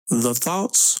The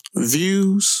thoughts,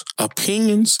 views,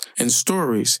 opinions, and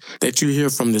stories that you hear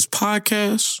from this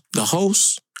podcast, the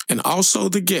hosts, and also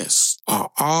the guests are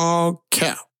all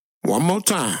cap. One more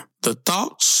time. The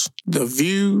thoughts, the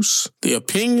views, the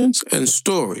opinions, and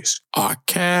stories are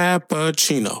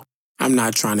cappuccino. I'm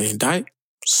not trying to indict,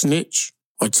 snitch,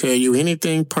 or tell you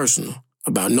anything personal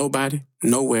about nobody,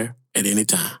 nowhere, at any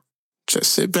time.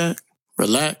 Just sit back,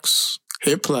 relax,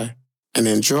 hit play, and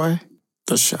enjoy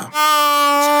the show.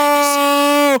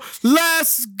 Oh,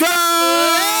 let's go!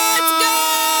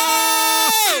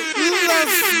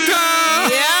 Let's go!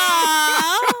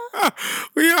 Yeah!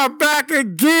 We are back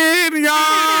again,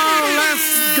 y'all!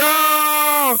 Let's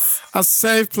go! A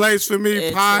safe place for me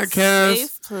It's podcast. A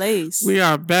safe place. We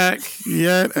are back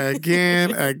yet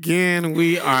again.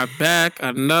 We are back.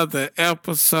 Another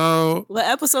episode. What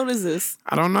episode is this?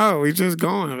 I don't know. We just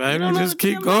going, baby. don't We know just the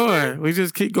keep damn going. number? We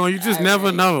just keep going. You just All never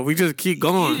right. know. We just keep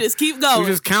going. You just keep going. We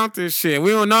just count this shit.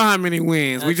 We don't know how many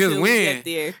wins. We just Until we win. get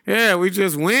there. Yeah, we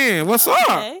just win. What's up?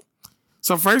 Okay.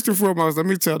 So first and foremost, let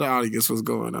me tell the audience what's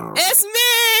going on. It's me!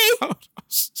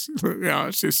 Y'all,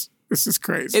 this is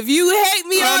crazy. If you hate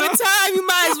me all the time, you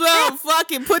might as well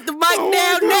fucking put the mic Oh my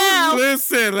down God. now.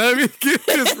 Listen, let me get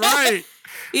this right.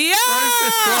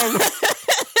 Yeah!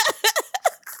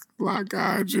 My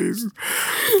God, Jesus.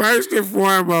 First and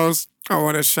foremost, I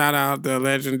want to shout out the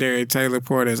legendary Taylor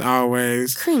Port as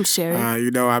always. Cream sherry.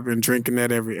 You know I've been drinking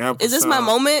that every episode. Is this my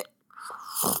moment?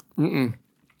 Mm-mm.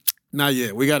 Not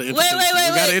yet. We got to introduce Wait, you.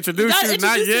 We got to wait. introduce You you. gotta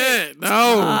Not introduce yet. No.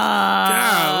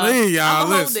 Golly, y'all.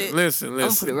 I'ma hold it. Listen. I'm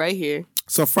gonna put it right here.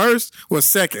 So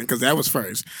second, because that was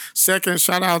first. Second,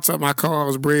 shout out to my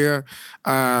co-host, Bria.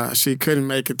 She couldn't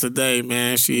make it today,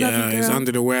 man. She Love you, is girl.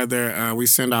 under the weather. We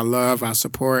send our love, our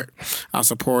support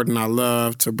and our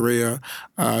love to Bria.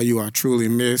 You are truly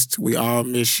missed. We all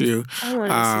miss you. I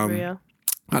want to see Bria.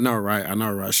 I know,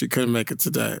 right? She couldn't make it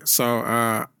today. So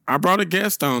I brought a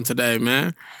guest on today,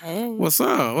 man. Hey. What's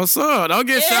up? Don't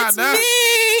get shot It's down.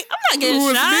 me! I'm not getting Who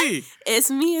is shot. me? It's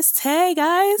me. It's Tay,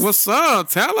 guys. What's up?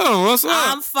 Tell them. What's up?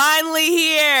 I'm finally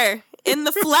here in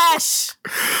the flesh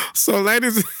So,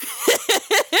 ladies...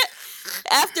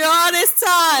 after all this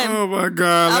time. Oh my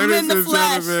God. I'm Ladies in the and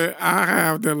flesh. gentlemen, I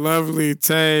have the lovely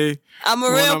Tay, I'm a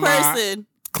one real of my- person.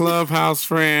 Clubhouse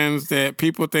friends that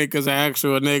people think is an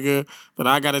actual nigga, but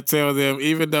I gotta tell them,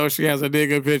 even though she has a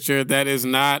nigga picture, that is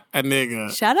not a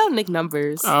nigga. Shout out Nick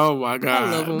Numbers. Oh my God.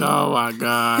 love him. Oh my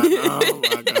God. Oh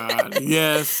my God.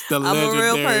 Yes, the I'm a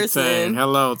real legendary person. Tay.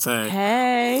 Hello, Tay.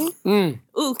 Hey. Mm.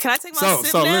 Ooh, can I take my So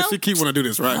sip now? she keep wanna do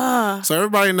this, right? So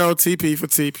everybody know TP for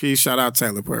TP. Shout out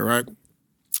Taylor Port, right?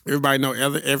 Everybody know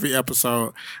every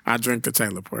episode I drink the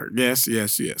Taylor Port. Yes.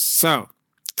 So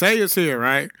Tay is here,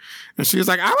 right? And she was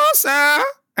like, I want some.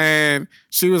 And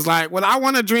she was like, well, I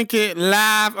want to drink it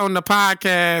live on the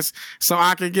podcast so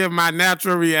I can give my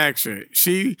natural reaction.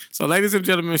 So ladies and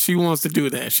gentlemen, she wants to do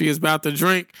that. She is about to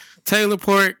drink Taylor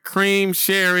Port cream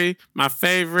sherry, my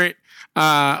favorite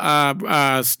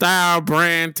style,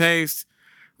 brand, taste.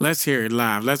 Let's hear it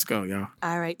live. Let's go, y'all.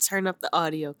 All right, turn up the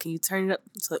audio. Can you turn it up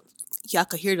so y'all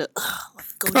can hear the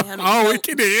go down? Oh, we throat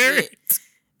can and hear shit. it.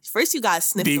 First, you guys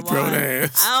sniff Deep the throat wine.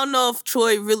 ass. I don't know if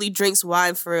Troy really drinks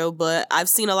wine for real, but I've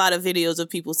seen a lot of videos of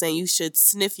people saying you should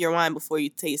sniff your wine before you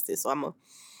taste it. So I'm a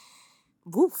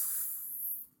woof.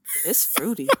 It's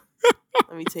fruity.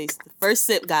 Let me taste it. First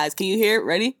sip, guys. Can you hear it?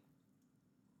 Ready?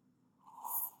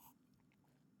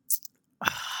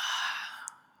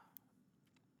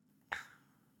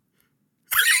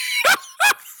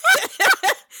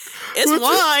 It's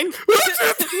wine.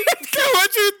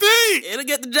 What you think? It'll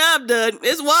get the job done.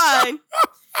 It's wine.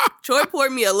 Troy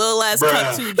poured me a little ass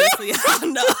cup too, just so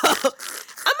y'all know. I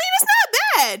mean, it's not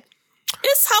bad.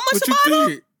 It's how much What a you bottle?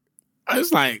 think?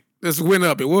 It's like, this went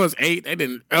up. It was 8. They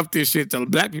didn't up this shit till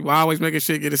black people always making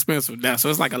shit get expensive now. So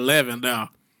it's like 11 now.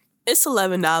 It's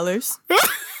 $11.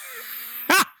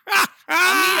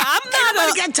 I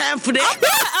mean, got time for that. I'm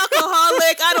not an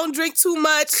alcoholic. I don't drink too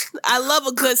much. I love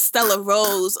a good Stella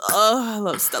Rose. Oh, I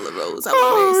love Stella Rose. I'm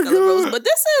a very Stella Rose. But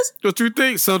this is... What you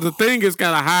think? So the thing has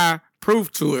got a high proof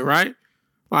to it, right?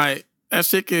 Like, that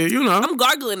shit can, you know. I'm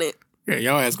gargling it. Yeah,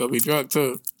 your ass gonna be drunk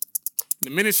too.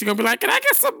 The minute she gonna be like, can I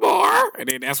get some more? And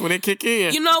then that's when it kick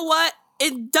in. You know what?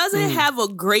 It doesn't have a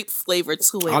grape flavor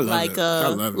to it, I love like it. I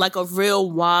love it. like a real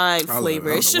wine I love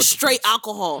flavor. it. I It's don't know just what the straight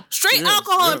alcohol, Yes,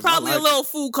 alcohol, yes, and probably I like a little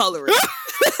food coloring.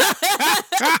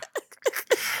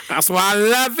 That's why I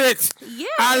love it. Yeah,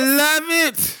 I love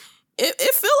it.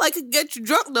 it feel like it get you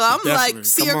drunk though. I'm Definitely. like,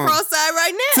 see her Come on. cross-eyed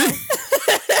right now.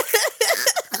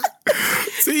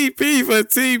 TP for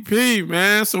TP,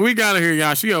 man. So we got her here,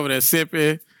 y'all. She over there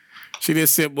sipping. She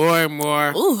just sip more and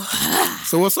more. Ooh,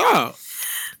 So what's up?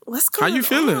 What's going on? How you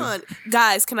feeling?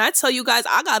 Guys, can I tell you guys,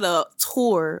 I got a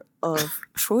tour of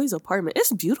Troy's apartment.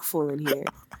 It's beautiful in here.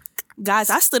 Guys,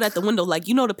 I stood at the window like,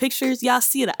 you know the pictures y'all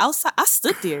see the outside? I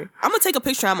stood there. I'm going to take a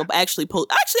picture. I'm going to actually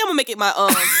post. Actually, I'm going to make it my,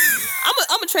 I'm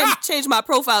going to change my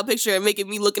profile picture and make it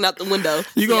me looking out the window.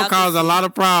 You going to cause a lot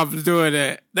of problems doing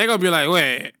that. They going to be like,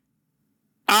 wait.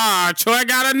 Troy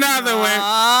got another one.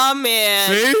 Oh, man.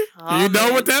 See? You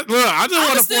know what that... Look, I just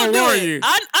want to forewarn you.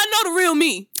 I know the real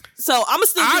me. So I'm going to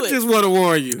still do it. I just want to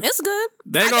warn you. It's good.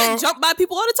 I get jumped by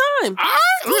people all the time. All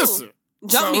right, listen.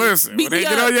 Jump me. Listen, when they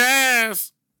get on your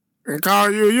ass and call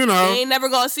you, you know. They ain't never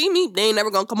going to see me. They ain't never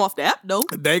going to come off the app, though.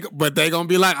 But they going to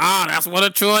be like, that's one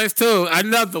of Troy's too.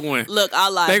 Another one. Look,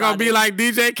 I'll lie about it. They going to be like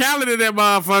DJ Khaled in that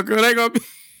motherfucker. They going to be...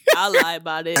 I'll lie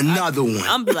about it. Another one.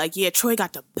 I'm be like, yeah, Troy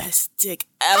got the best dick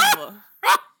ever.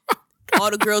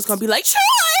 All the girls going to be like, Troy,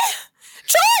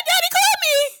 daddy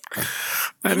called me.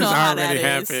 That is already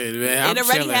happened, man. It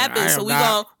already happened, so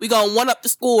we gonna one up the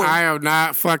score. I am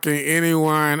not fucking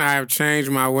anyone. I have changed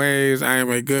my ways. I am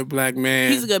a good black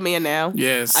man. He's a good man now.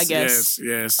 Yes, I guess.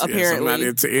 Yes. Apparently, I'm not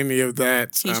into any of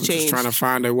that. I'm just trying to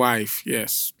find a wife.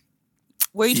 Yes.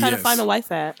 Where are you trying to find a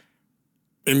wife at?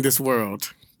 In this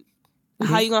world.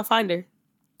 How you gonna find her?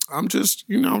 I'm just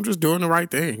doing the right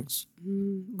things.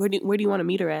 Where do you want to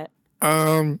meet her at?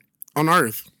 On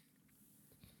Earth.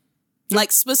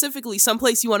 Like specifically,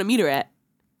 someplace you want to meet her at.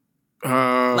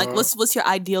 Like what's your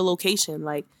ideal location?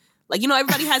 Like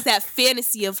everybody has that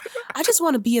fantasy of I just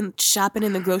want to be shopping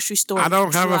in the grocery store. I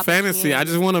don't have a fantasy. I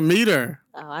just want to meet her.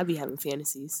 Oh, I be having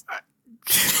fantasies.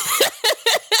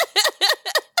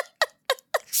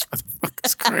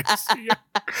 This crazy.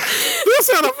 This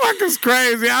motherfucker's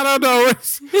crazy. I don't know.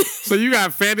 So you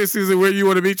got fantasies of where you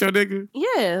want to meet your nigga?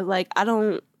 Yeah, like I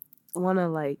don't want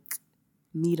to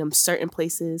meet him certain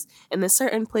places, and then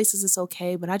certain places it's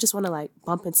okay, but I just want to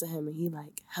bump into him and he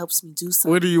helps me do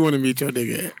something. Where do you want to meet your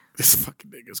nigga at? This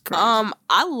fucking nigga's crazy.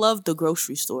 I love the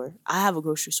grocery store. I have a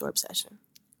grocery store obsession.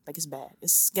 It's bad.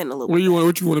 It's getting a little. What you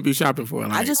want to be shopping for?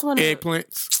 I just want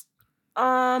eggplants.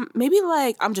 Maybe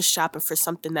I'm just shopping for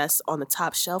something that's on the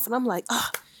top shelf, and I'm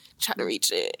trying to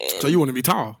reach it. So you want to be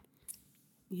tall?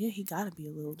 Yeah, he gotta be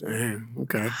a little dude. Damn,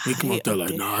 okay. He come up there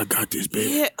I got this,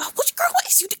 baby. Yeah, which girl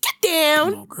wants you to get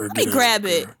down? Come on, girl, Let me grab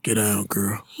it. Get down,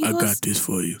 girl. I got this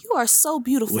for you. You are so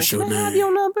beautiful. What's your name? Can I have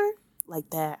your number? Like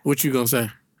that. What you gonna say?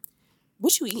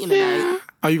 What you eating tonight?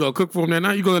 Are you gonna cook for him that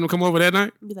night? You gonna let him come over that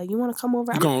night? Be like, you wanna come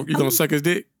over? You gonna suck his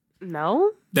dick?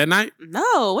 No. That night?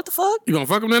 No. What the fuck? You gonna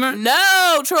fuck him that night?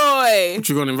 No, Troy. But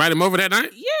you gonna invite him over that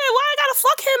night? Yeah, why I gotta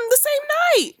fuck him the same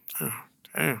night? Oh,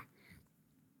 damn.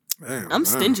 I'm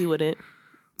stingy with it.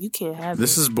 You can't have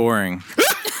this. This is boring.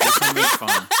 This gonna be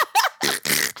fun.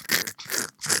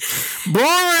 Boring!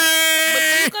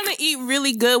 But you're gonna eat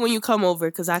really good when you come over,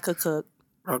 because I could cook.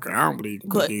 Okay, I don't believe you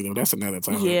cook either. That's another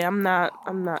time. Yeah, I'm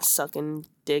not sucking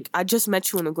dick. I just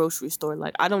met you in a grocery store.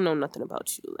 I don't know nothing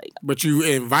about you. But you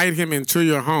invite him into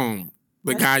your home,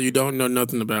 the guy you don't know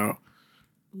nothing about.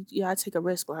 Yeah, I take a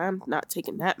risk, but I'm not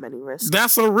taking that many risks.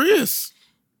 That's a risk.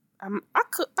 I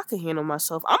could handle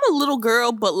myself. I'm a little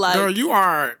girl, but girl, you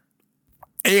are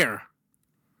air.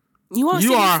 You want to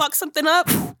see me fuck something up?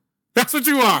 That's what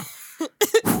you are. You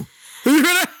hear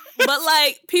that? But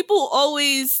people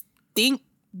always think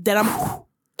that I'm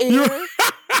air.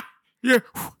 Yeah.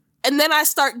 And then I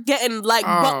start getting buck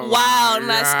wild,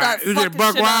 and I start fucking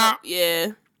buck shit wild? up.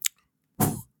 Yeah.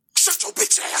 Shut your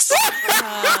bitch ass.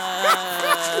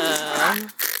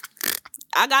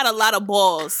 I got a lot of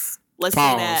balls. Let's say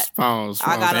that. Pause.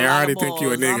 I got they already think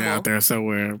you a nigga out there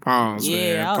somewhere. Pause.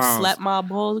 Yeah, man. I'll slap my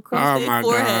balls across their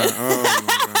forehead. Oh my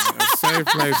God. A safe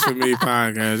place for me,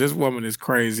 podcast. This woman is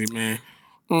crazy, man.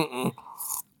 Oh,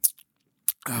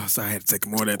 so I had to take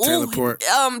more of that teleport.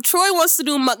 Troy wants to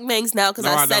do mukbangs now because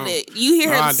I said it. You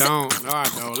hear him? No,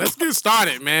 I don't. Let's get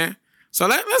started, man. So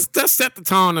let's set the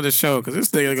tone of the show, because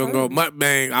this nigga gonna go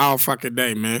mukbang all fucking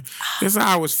day, man. This is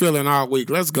how I was feeling all week.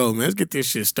 Let's go, man. Let's get this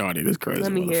shit started. This crazy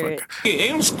Let me motherfucker. Hear it. Yeah,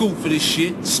 ain't no school for this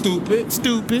shit, stupid.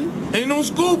 Ain't no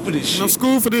school for this shit. No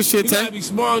school for this shit, You gotta be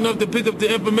smart enough to pick up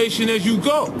the information as you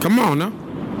go. Come on, now.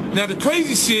 Now the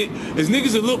crazy shit is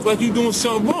niggas that look like you doing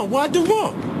something wrong. What I do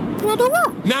wrong?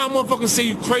 Now motherfuckers say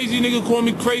you crazy, nigga call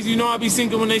me crazy. You know I be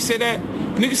thinking when they say that?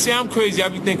 Niggas say I'm crazy, I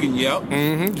be thinking, yep.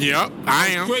 Mm-hmm. Yep, I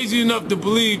am. Crazy enough to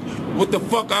believe what the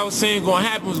fuck I was saying gonna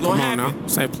happen was gonna happen. Come on now.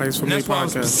 Safe place for me that's why I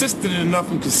was podcast. persistent enough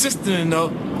and consistent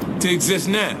enough to exist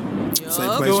now.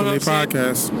 Safe place for me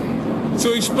podcast.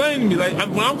 So explain to me,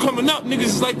 when I'm coming up, niggas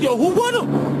is like, yo, who with him?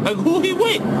 Who he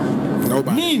with?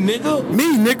 Nobody. Me,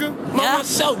 nigga.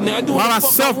 Myself, nigga. I do what the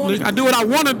fuck I want. Nigga. I do what I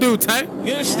want to do, Tay.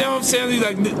 You understand what I'm saying?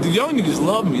 Like, the young niggas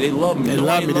love me. They love me. They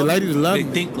love me. The ladies love me.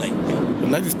 They think like me. The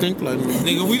ladies think like me.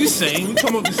 Nigga, we the same. We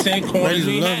come up the same corners.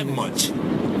 We ain't have much. I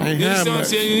ain't You have understand what I'm much.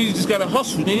 saying? You just gotta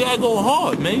hustle. Nigga, you gotta go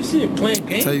hard, man. You see it playing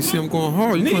games. Tell you, see, I'm going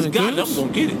hard. You Niggas playing got it. games? I'm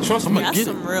gonna get it. Trust me. That's get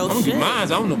some real I'm gonna shit. get mine. I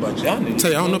don't know about y'all niggas.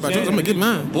 Tell you, I don't know about yours. I'm gonna get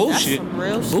mine. That's Bullshit. some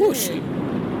real shit. Bullshit.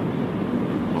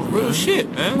 Real shit,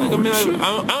 man. Like, I mean,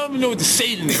 I don't even know what to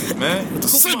say to niggas, man. Go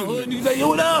to my hood, niggas like, yo,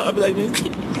 what up? I be like, man,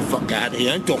 get the fuck out of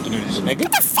here. I ain't talking to this nigga.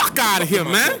 Get the fuck out of here,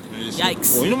 man.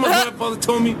 Yikes. Boy, you know what my grandfather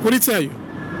told me? What'd he tell you?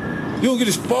 You don't get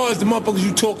as far as the motherfuckers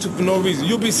you talk to for no reason.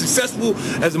 You'll be successful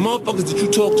as the motherfuckers that you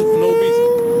talk to for no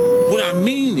reason. What I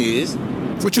mean is,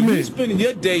 What you you mean? spending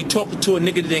your day talking to a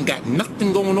nigga that ain't got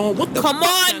nothing going on. What the Come fuck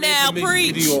on kind of now, information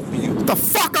preach. did he offer you? What the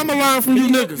fuck I'ma learn from you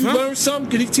niggas, You huh? learn something?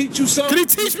 Can he teach you something? Can he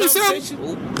teach me something?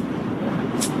 Conversation?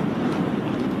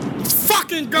 Let's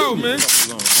fucking go, man. Fuck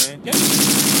alone, man. Yeah.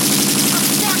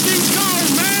 Fucking go,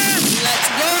 man. Let's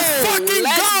go. Fucking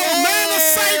Let's go, man. A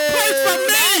safe place for me.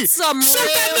 That's some Shoot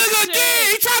that real nigga shit. again.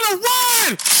 He trying to run.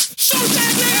 Shoot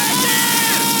that nigga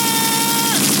again.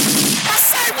 A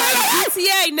safe place.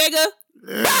 GTA, nigga.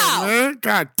 Yeah, Bow. man.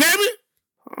 God damn it.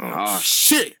 Oh,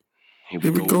 shit. Here we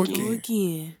go Go again.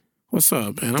 again. What's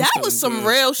up, man? I'm That feeling was some good.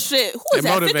 real shit. Who is They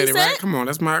that? 50 motivated, Cent? right? Come on,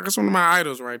 that's one of my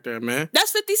idols right there, man.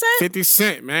 That's 50 Cent? 50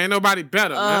 Cent, man. Ain't nobody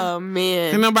better, man. Oh,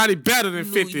 man. Ain't nobody better than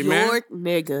 50, New man. York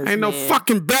niggas, Ain't no man.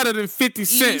 fucking better than 50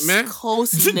 Cent, East man.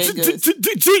 Coast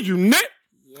niggas. You net?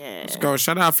 Yeah. Let's go.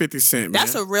 Shout out 50 Cent, man.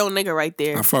 That's a real nigga right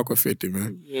there. I fuck with 50,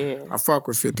 man. Yeah. I fuck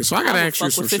with 50. So I gotta I'ma ask you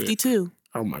fuck some with shit. 52.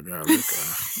 Oh my God.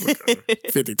 Look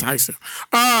at 50 Tyson.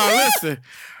 Listen.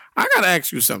 I gotta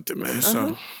ask you something, man.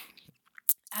 So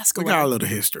Ask we away. got a little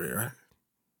history, right?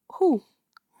 Who?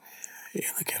 Yeah,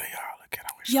 look at her, y'all. Look at her.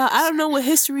 Y'all, I don't know what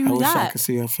history I we wish I got. could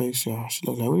see her face, y'all. She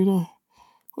look like, what are you doing?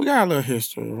 We got a little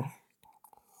history, right?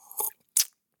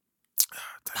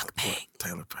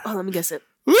 Taylor Payne. Oh, let me guess it.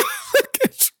 Look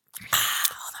at you.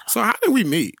 So how did we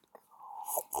meet?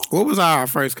 What was our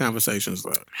first conversations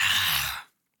like?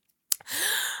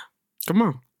 Come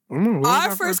on. What was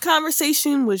Our first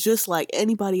conversation was just like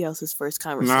anybody else's first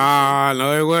conversation. Nah,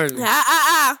 no, it wasn't.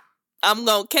 I'm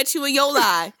gonna catch you in your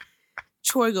lie.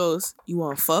 Troy goes, you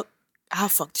wanna fuck? I'll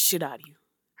fuck the shit out of you.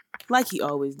 Like he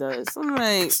always does. I'm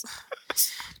like,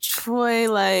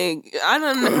 Troy, like, I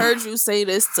done heard you say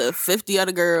this to 50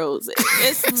 other girls.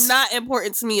 It's not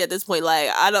important to me at this point. Like,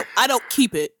 I don't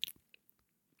keep it.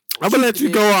 I'm gonna let you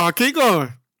go on. Keep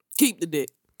going. Keep the dick.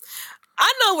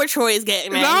 I know where Troy is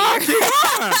getting at. No, here.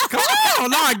 keep on. Come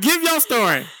on. No, give your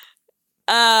story.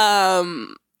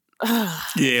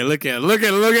 Yeah, look at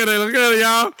her,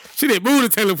 y'all. She did move the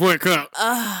Taylor Point cup.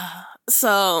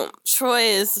 So Troy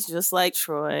is just like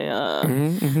Troy,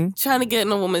 trying to get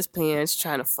in a woman's pants,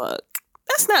 trying to fuck.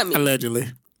 That's not me. Allegedly.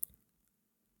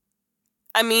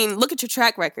 I mean, look at your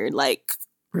track record. Like,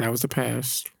 That was the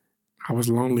past. I was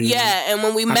lonely. yeah, and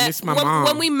when we I met, miss my mom.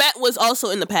 when we met was also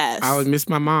in the past. I would miss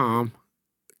my mom.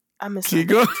 I miss Keep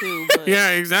my mom going. too. But Yeah,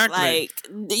 exactly. like,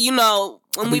 you know,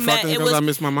 when we met, it was. I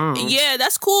miss my mom. Yeah,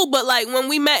 that's cool. But like when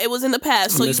we met, it was in the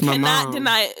past, so you miss my cannot mom.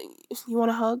 deny. You want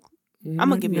a hug? I'm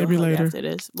gonna give you a Maybe hug later. after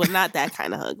this, but not that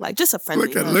kind of hug. Like just a friendly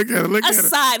Look at hug. her. Look A at her.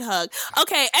 side hug.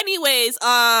 Okay. Anyways,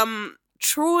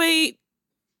 Troy.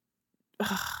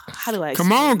 How do I?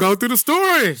 Come on, go through the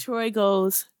story. Troy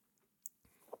goes.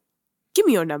 Give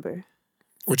me your number.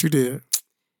 What you did?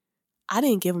 I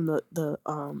didn't give him the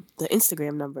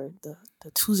Instagram number, the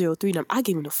 203 number. I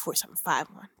gave him the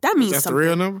 4751. That means That's something. the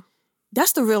real number?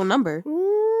 That's the real number.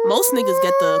 Most niggas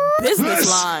get the business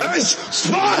line.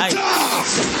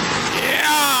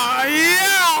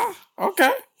 Yeah.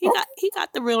 Okay. He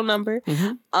got the real number.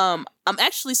 Mm-hmm. I'm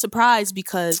actually surprised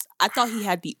because I thought he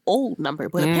had the old number,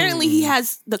 but apparently he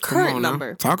has the Come current on now.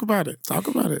 number. Talk about it.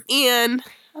 And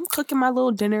I'm cooking my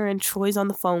little dinner, and Troy's on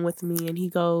the phone with me, and he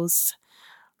goes,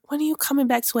 "When are you coming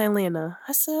back to Atlanta?"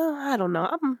 I said, "I don't know.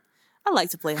 I like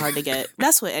to play hard to get.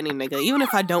 That's what any nigga. Even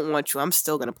if I don't want you, I'm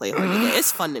still gonna play hard to get.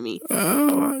 It's fun to me."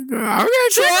 Oh my God. Okay,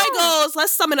 Troy goes,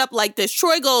 let's sum it up like this.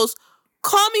 Troy goes,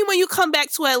 call me when you come back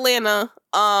to Atlanta.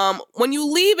 When you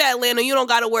leave Atlanta, you don't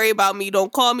gotta worry about me.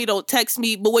 Don't call me, don't text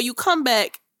me. But when you come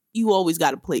back, you always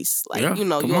got a place. Like, Yeah, you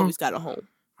know, come you on. always got a home.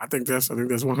 I think that's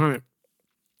 100.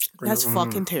 That's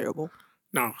fucking terrible.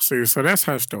 No, see, so that's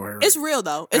her story. Right? It's real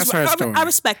though. That's her story. I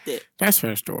respect it. That's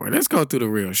her story. Let's go through the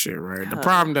real shit, right? The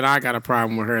problem that I got a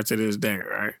problem with her to this day,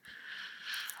 right?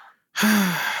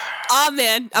 Oh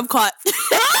man, I'm caught.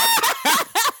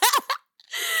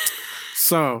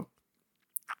 So,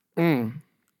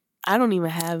 I don't even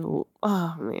have.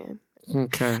 Oh man,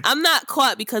 Okay. I'm not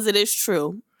caught because it is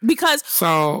true. Because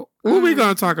So what we're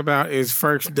gonna talk about is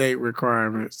first date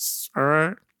requirements. All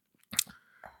right.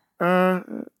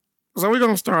 So we're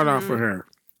gonna start off with her.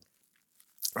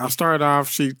 I started off.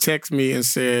 She texted me and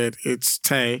said, "It's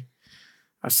Tay."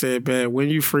 I said, "Bet when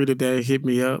you free today, hit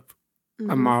me up.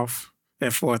 I'm off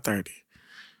at 4:30."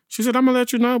 She said, "I'm gonna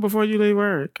let you know before you leave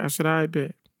work." I said, "I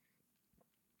bet."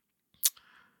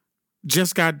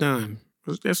 Just got done.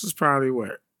 This was probably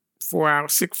what 4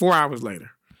 hours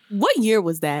later. what year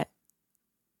was that?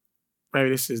 Maybe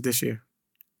this is this year.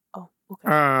 Oh,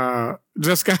 okay.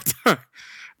 Just got done.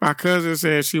 My cousin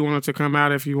said she wanted to come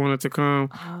out if you wanted to come,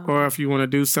 or if you want to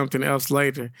do something else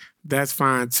later, that's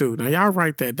fine too. Now y'all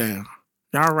write that down.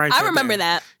 I remember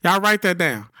that. Y'all write that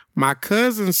down. My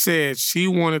cousin said she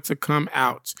wanted to come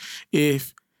out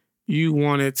if you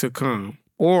wanted to come,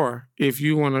 or if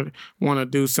you want to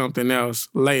do something else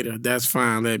later, that's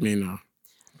fine. Let me know.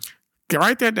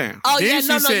 Write that down. Oh, then yeah,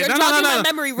 she said, you're jogging my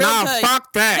memory real good.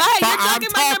 Fuck that. Go ahead, you're I'm jogging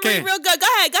my memory real good.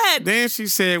 Go ahead. Then she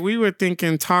said, we were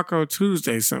thinking Taco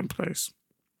Tuesday someplace.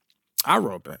 I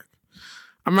wrote back.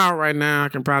 I'm out right now. I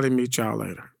can probably meet y'all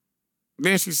later.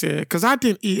 Then she said, because I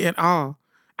didn't eat at all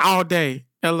day.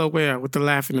 LOL with the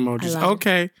laughing emojis.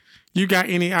 Okay, you got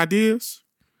any ideas?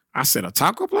 I said, a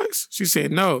taco place? She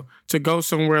said, no, to go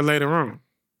somewhere later on.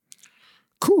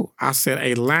 Cool. I said,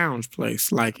 a lounge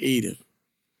place like Eden.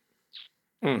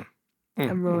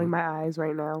 I'm rolling my eyes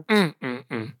right now.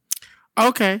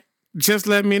 Okay, just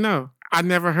let me know. I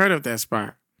never heard of that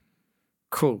spot.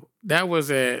 Cool. That was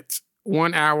at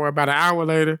 1 hour. About an hour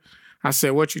later, I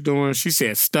said, what you doing? She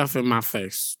said, stuff in my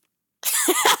face.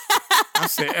 I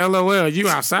said, LOL, you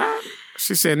outside?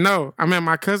 She said, no, I'm at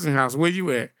my cousin's house. Where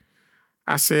you at?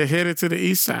 I said, headed to the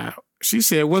east side. She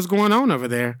said, what's going on over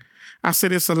there? I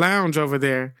said, it's a lounge over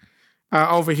there.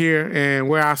 Over here and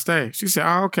where I stay. She said,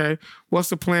 oh, okay. What's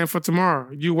the plan for tomorrow?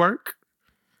 You work?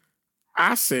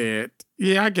 I said,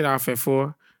 yeah, I get off at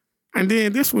 4. And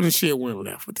then this one shit went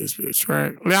left with this bitch,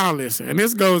 right? Y'all listen. And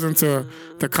this goes into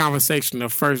the conversation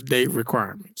of first date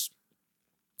requirements.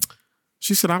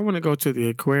 She said, I want to go to the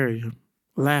aquarium.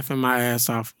 Laughing my ass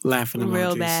off, laughing emojis.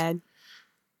 Real bad.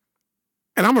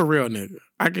 And I'm a real nigga.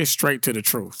 I get straight to the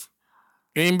truth.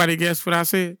 Anybody guess what I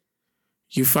said?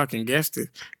 You fucking guessed it.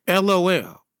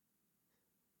 LOL.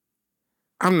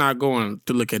 I'm not going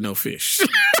to look at no fish.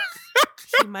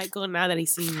 She might go now that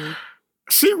he's seen me.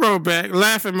 She wrote back,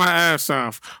 laughing my ass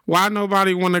off. Why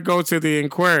nobody want to go to the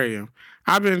aquarium?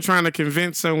 I've been trying to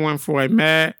convince someone for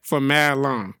mad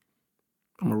long.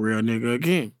 I'm a real nigga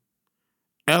again.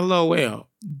 LOL.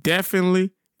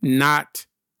 Definitely not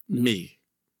me.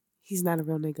 He's not a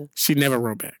real nigga. She never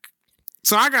wrote back.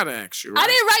 So I got to ask you, right? I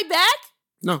didn't write back?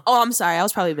 No. Oh, I'm sorry. I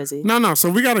was probably busy. No.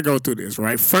 So we got to go through this,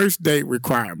 right? First date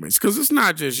requirements. Because it's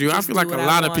not just you. I feel like a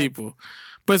lot of people.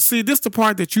 But see, this the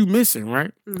part that you missing,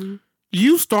 right? Mm-hmm.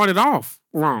 You started off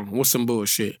wrong with some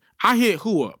bullshit. I hit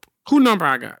who up? Who number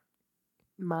I got?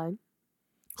 Mine.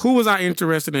 Who was I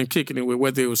interested in kicking it with?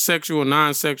 Whether it was sexual,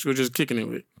 non-sexual, just kicking it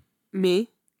with? Me.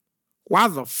 Why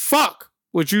the fuck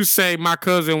would you say my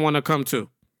cousin want to come too?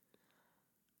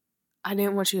 I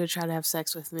didn't want you to try to have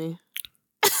sex with me.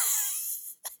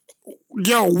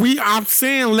 Yo, I'm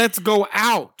saying let's go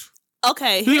out.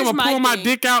 Okay, you gonna pull my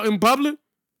dick out in public?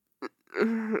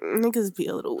 Niggas be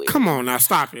a little weird. Come on now,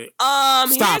 stop it.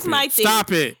 Here's my thing.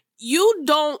 Stop it. You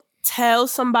don't tell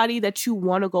somebody that you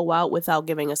want to go out without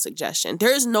giving a suggestion.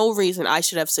 There is no reason I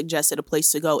should have suggested a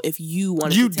place to go if you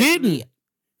wanted to take me.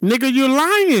 Nigga, you're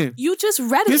lying. You just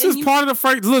read it. This is part of the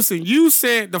first. Listen, you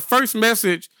said the first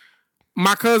message,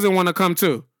 my cousin want to come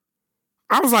too.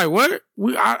 I was like, what?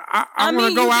 I want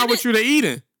to go out with you to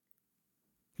Eden.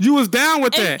 You was down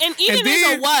with that. And Eden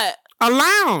is a what? A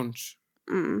lounge.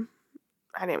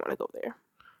 I didn't want to go there.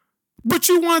 But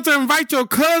you wanted to invite your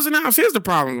cousin out. Here's the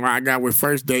problem I got with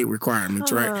first date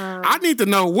requirements, right? I need to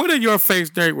know, what are your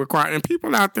first date requirements? And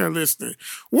people out there listening,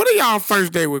 what are y'all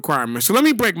first date requirements? So let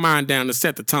me break mine down to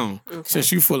set the tone,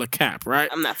 since you full of cap, right?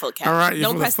 I'm not full of cap. All right,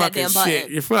 don't press that damn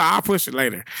button. You're full. I'll push it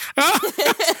later.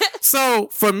 So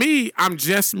for me, I'm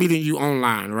just meeting you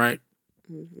online, right?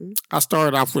 Mm-hmm. I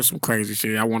started off with some crazy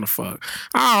shit. I want to fuck.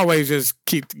 I always just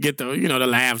get the the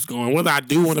laughs going. Whether I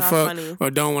do want to fuck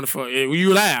or don't want to fuck,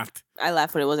 you laughed. I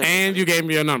laughed when it wasn't. And you gave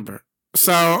me your number,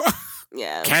 so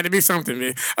yeah, had to be something,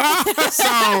 man. So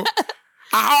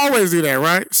I always do that,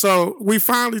 right? So we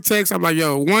finally text. I'm like,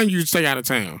 yo, one, you stay out of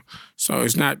town, so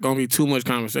it's not gonna be too much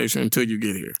conversation until you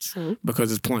get here,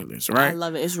 because it's pointless, right? I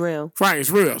love it. It's real. Right,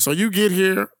 it's real. So you get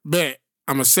here, bet.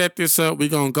 I'm going to set this up. We're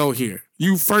going to go here.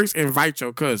 You first invite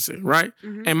your cousin, right?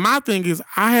 Mm-hmm. And my thing is,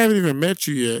 I haven't even met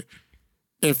you yet.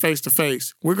 in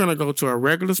face-to-face. We're going to go to a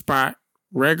regular spot,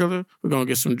 we're going to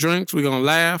get some drinks, we're going to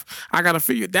laugh. I got to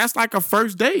figure, that's like a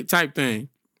first date type thing.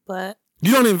 But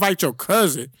you don't invite your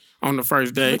cousin on the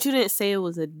first date. But you didn't say it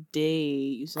was a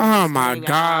date. You said oh my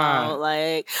God. Out.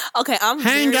 Like, okay,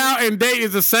 hang out and date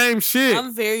is the same shit.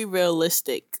 I'm very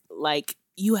realistic. Like,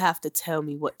 you have to tell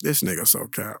me what. This nigga so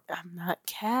cap. I'm not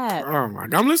cap. Oh my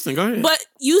God. I'm listening. Go ahead. But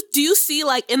do you see,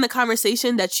 like, in the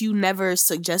conversation that you never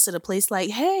suggested a place like,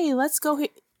 hey, let's go here.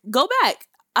 Go back.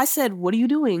 I said, what are you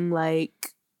doing?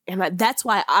 Like, and that's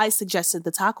why I suggested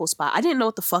the taco spot. I didn't know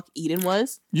what the fuck Eden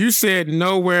was. You said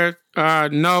nowhere,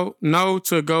 no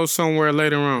to go somewhere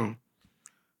later on.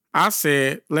 I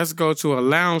said, let's go to a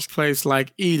lounge place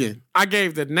like Eden. I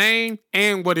gave the name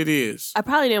and what it is. I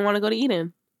probably didn't want to go to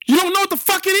Eden. You don't know what the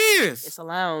fuck it is. It's a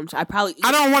lounge. I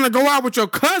don't want to go out with your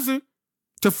cousin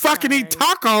to fucking eat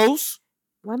tacos.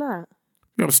 Why not?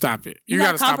 You gotta stop it. You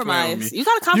gotta stop playing with me. You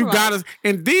gotta compromise.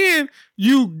 And then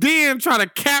you try to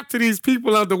cap to these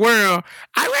people of the world.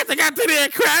 I went to go to the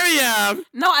aquarium.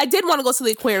 No, I did want to go to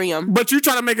the aquarium. But you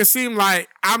try to make it seem like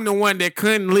I'm the one that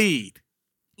couldn't lead.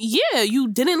 Yeah, you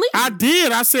didn't lead. I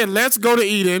did. I said, let's go to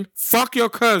Eden. Fuck your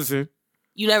cousin.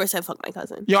 You never said fuck my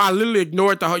cousin. Yo, I literally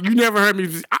ignored the whole... You never heard me...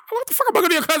 What the fuck am I going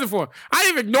to your cousin for? I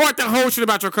even ignored the whole shit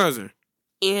about your cousin.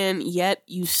 And yet,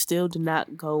 you still did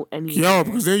not go anywhere. Yo,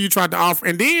 because then you tried to offer...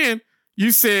 And then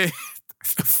you said...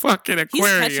 fucking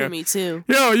aquarium. He's catching me, too.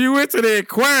 Yo, you went to the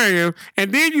aquarium,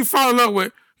 and then you fall in love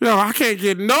with... Yo, I can't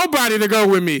get nobody to go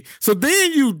with me. So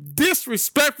then you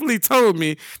disrespectfully told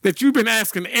me that you've been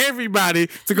asking everybody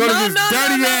to go to this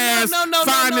dirty-ass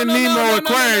Finding Nemo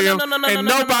aquarium, and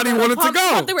nobody wanted to go.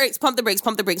 Pump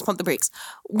the brakes.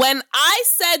 When I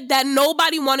said that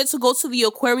nobody wanted to go to the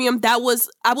aquarium, I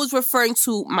was referring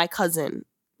to my cousin.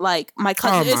 Like, my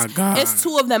cousin, it's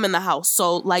two of them in the house.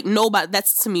 So, like, nobody,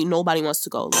 that's to me, nobody wants to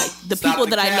go. Like, the people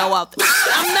that I know out there.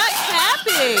 I'm not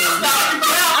capping.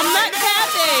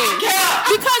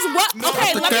 Because what?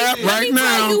 Okay, let me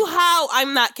tell you how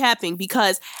I'm not capping.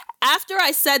 Because after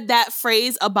I said that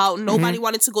phrase about nobody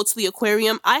wanted to go to the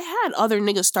aquarium, I had other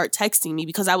niggas start texting me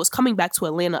because I was coming back to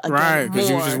Atlanta again. Right,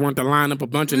 because you just want to line up a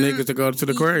bunch of niggas to go to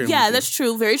the aquarium. Yeah, that's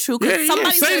true. Very true. Because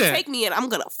somebody's going to take me and I'm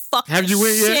going to fuck the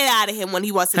shit out of him when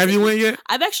he wants to take me. Have you went yet?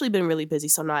 I've actually been really busy,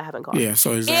 so no, I haven't gone. Yeah,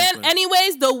 so exactly. And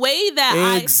anyways, the way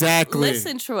that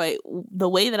listen, Troy, the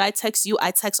way that I text you, I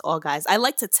text all guys. I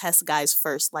like to test guys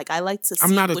first. Like, I like to see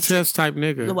I'm not a test type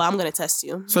nigga. Well, I'm going to test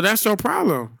you. So that's your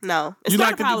problem. No, it's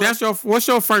not a problem. What's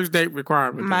your first date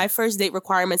requirement? My first date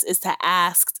requirements is to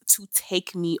ask to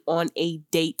take me on a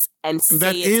date and say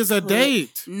that is a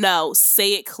date. No,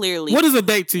 say it clearly. What is a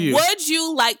date to you? Would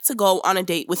you like to go on a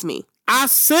date with me? I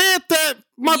said that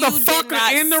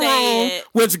motherfucker in the room,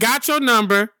 which got your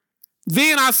number.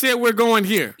 Then I said we're going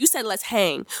here. You said let's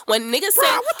hang. When niggas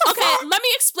say, okay, let me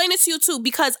explain it to you too,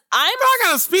 because I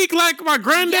gotta speak like my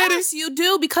granddaddy. Yes, you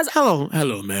do, because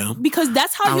hello, ma'am. Because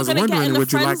that's how you're gonna get in the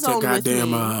friend zone with me. Would you like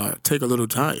to goddamn take a little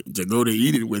time to go to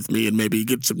Eden with me and maybe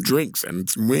get some drinks and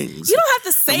some wings? You don't have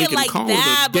to say it like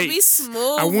that, but be smooth with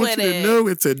it. I want you to know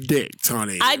it's a date,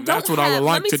 honey. That's what I would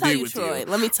like to do with you.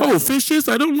 Let me tell you. Oh, fishes?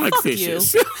 I don't like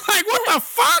fishes. Like, what the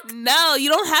fuck? No, you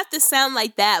don't have to sound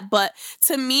like that. But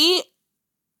to me,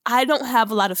 I don't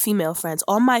have a lot of female friends.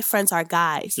 All my friends are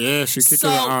guys. Yeah, she kicked it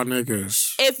with all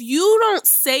niggas. If you don't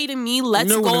say to me,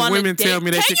 let's go on a date. Can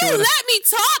you let me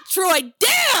talk, Troy?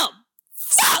 Damn!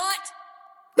 Fuck! What?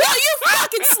 No, you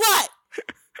fucking slut!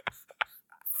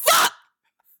 Fuck!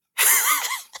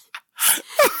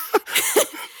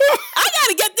 I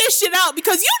gotta get this shit out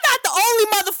because you're not the only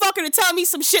motherfucker to tell me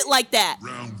some shit like that.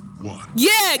 Round one.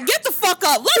 Yeah, get the fuck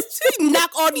up. Let's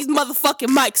knock all these motherfucking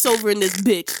mics over in this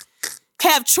bitch.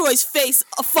 Have Troy's face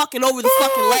fucking over the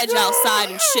fucking ledge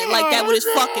outside and shit like that with his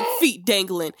fucking feet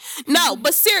dangling. No,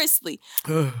 but seriously,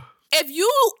 if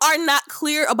you are not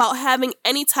clear about having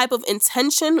any type of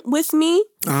intention with me,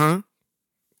 I'm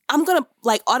gonna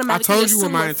like automatically. I told you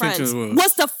what my intentions was.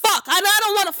 What's the fuck? I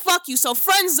don't want to fuck you, so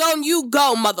friend zone you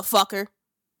go, motherfucker.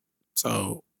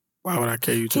 So why would I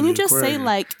care you? Can you just say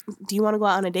like, do you want to go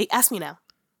out on a date? Ask me now.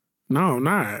 No,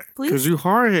 not. Because you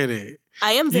hard-headed.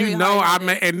 I am very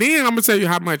hard-headed. And then I'm going to tell you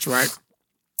how much, right?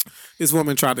 This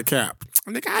woman tried to cap.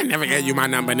 Nigga, I never gave you my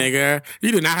number, nigga.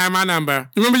 You did not have my number.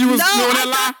 Remember you was doing that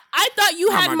lie? I thought you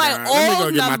had my old number. Let me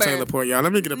go get my Taylor Port, y'all.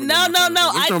 Let me get up and No.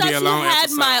 I thought you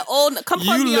had my old...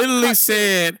 You literally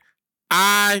said,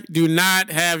 I do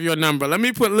not have your number.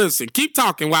 Listen, keep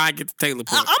talking while I get the Taylor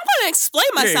Port. I'm going to explain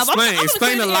myself.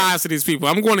 Explain the lies to these people.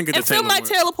 I'm going to get the Taylor Port. And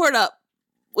fill my Taylor Port up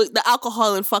with the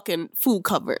alcohol and fucking food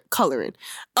coloring.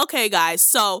 Okay, guys,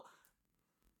 so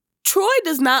Troy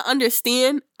does not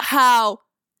understand how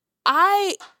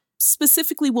I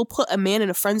specifically will put a man in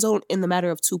a friend zone in the matter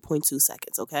of 2.2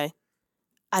 seconds, okay?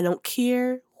 I don't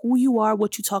care who you are,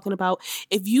 what you're talking about.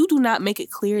 If you do not make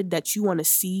it clear that you want to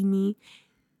see me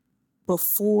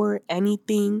before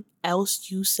anything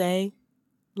else you say,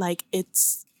 like,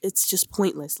 it's just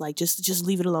pointless. Like, just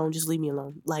leave it alone. Just leave me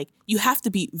alone. Like, you have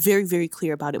to be very, very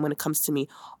clear about it when it comes to me.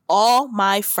 All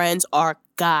my friends are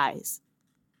guys.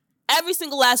 Every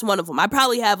single last one of them. I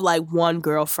probably have like one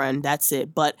girlfriend. That's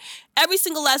it. But every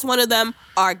single last one of them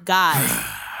are guys.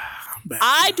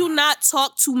 I do not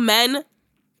talk to men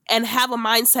and have a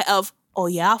mindset of, oh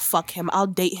yeah, I'll fuck him. I'll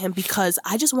date him because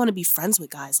I just want to be friends with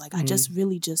guys. Like, I just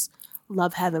really just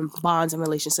love having bonds and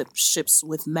relationships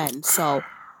with men. So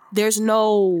there's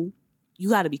no, you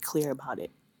got to be clear about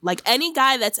it. Like, any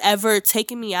guy that's ever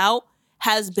taken me out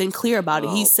has been clear about it.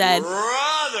 He said,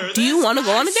 do you want to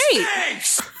go on a date?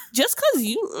 Just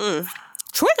because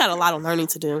Troy got a lot of learning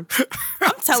to do.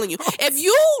 I'm telling you. If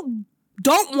you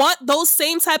don't want those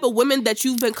same type of women that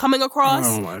you've been coming across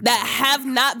that have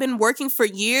not been working for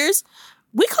years,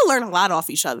 we could learn a lot off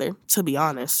each other, to be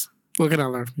honest. What can I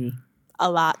learn from you?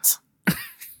 A lot.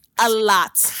 A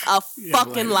lot. A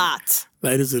fucking lot.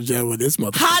 Ladies and gentlemen, this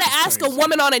motherfucker. How to ask a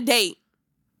woman on a date.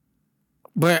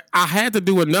 But I had to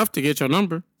do enough to get your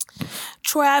number.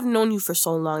 Troy, I've known you for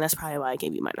so long. That's probably why I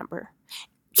gave you my number.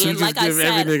 So and you just give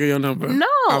every nigga your number? No,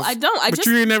 I don't. But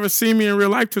you ain't never seen me in real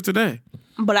life till today.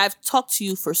 But I've talked to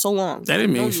you for so long. That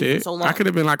didn't mean shit. So I could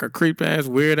have been like a creep ass,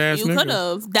 weird ass nigga. You could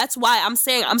have. That's why I'm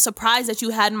saying I'm surprised that you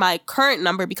had my current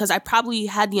number because I probably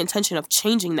had the intention of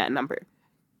changing that number.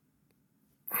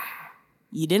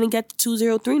 You didn't get the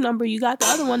 203 number. You got the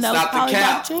other one that was probably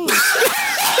not changed.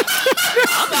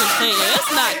 I'm just saying,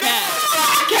 it's not cap.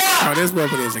 Oh, this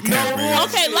motherfucker is a cap, man.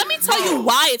 Okay, let me tell you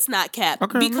why it's not cap.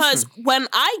 Okay, because when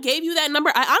I gave you that number,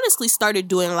 I honestly started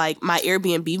doing like my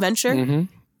Airbnb venture. Mm-hmm.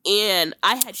 And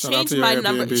I had changed my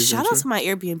number. Shout out to my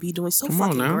Airbnb doing so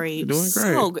fucking great. You're doing great.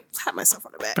 So great. Pat myself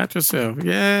on the back. Pat yourself.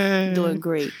 Yeah. Doing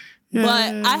great. Yay.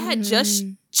 But I had just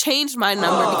changed my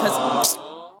number because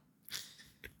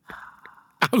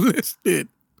I'm listening.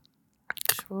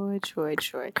 Troy.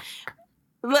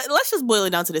 Let's just boil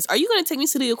it down to this. Are you going to take me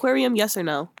to the aquarium? Yes or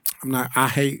no? I'm not. I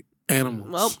hate animals.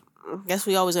 Well, guess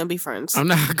we always going to be friends. I'm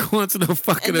not going to the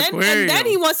fucking aquarium. And then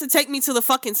he wants to take me to the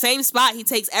fucking same spot he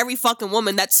takes every fucking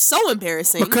woman. That's so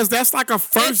embarrassing. Because that's like a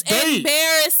first date.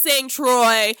 Embarrassing,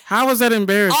 Troy. How is that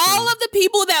embarrassing? All of the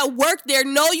people that work there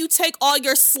know you take all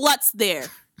your sluts there.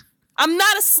 I'm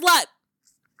not a slut.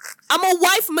 I'm a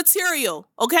wife material,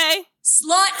 okay?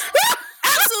 Slut.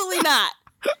 Absolutely not.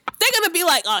 They're going to be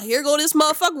like, oh, here go this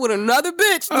motherfucker with another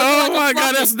bitch. Oh, my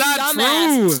God, that's not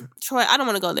true. Troy, I don't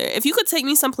want to go there. If you could take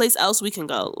me someplace else, we can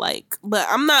go. Like, but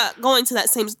I'm not going to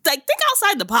that same... Like, think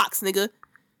outside the box, nigga.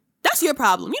 That's your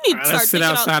problem. You need to start let's sit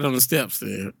outside on the steps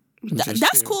there.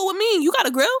 That's cool with me. You got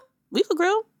a grill? We could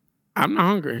grill. I'm not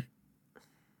hungry.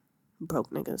 Broke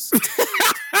niggas.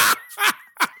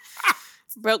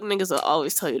 Broke niggas will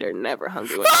always tell you they're never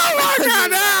hungry. Oh my God,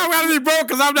 now I'm gonna be broke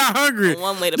because I'm not hungry.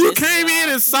 One way to you came in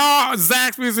and saw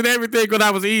Zaxby's and everything when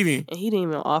I was eating. And he didn't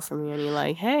even offer me any,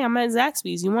 like, hey, I'm at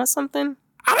Zaxby's. You want something?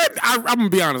 I'm gonna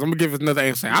be honest. I'm gonna give it another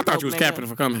answer. I thought you was capping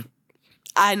for coming.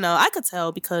 I know. I could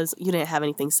tell because you didn't have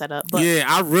anything set up. But yeah,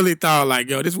 I really thought, like,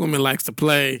 yo, this woman likes to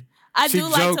play. I do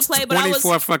like to play, but I was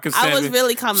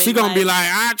really coming. She gonna be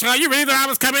like, you really thought I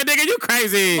was coming, nigga? You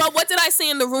crazy. But what did I say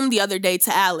in the room the other day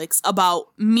to Alex about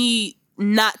me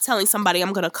not telling somebody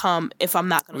I'm gonna come if I'm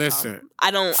not gonna come?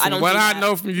 I don't. What I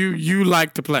know from you, you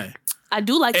like to play. I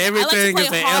do like everything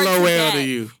is an LOL to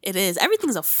you. It is.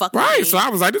 Everything's a fucking right. game. So I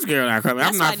was like, this girl not coming.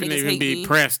 I'm not gonna even be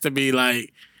pressed to be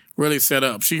like really set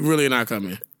up. She really not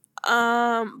coming.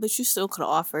 But you still could have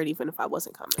offered even if I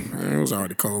wasn't coming. Man, it was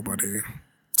already cold by then.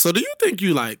 So do you think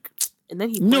you like? And then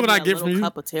he know what I get from you?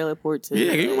 Cup of Taylor Port too.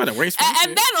 Yeah, you want to waste.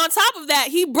 And then on top of that,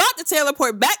 he brought the Taylor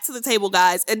Port back to the table,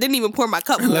 guys, and didn't even pour my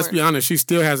cup. Let's be honest, she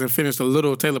still hasn't finished a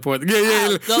little Taylor Port. Yeah.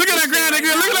 Look at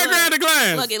that grab the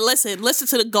glass. Look and listen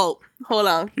to the goat. Hold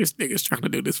on. This nigga's trying to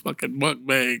do this fucking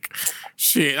mukbang.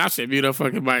 Shit, I should mute her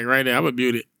fucking mic right now. I'm gonna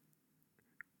mute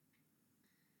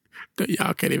it.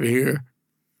 Y'all can't even hear her.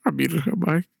 I muted her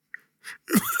mic.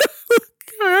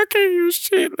 I can't use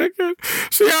shit.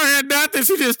 She don't hear nothing.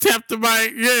 She just tapped the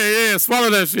mic. Yeah. Swallow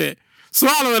that shit.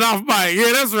 Swallow it off mic.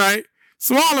 Yeah, that's right.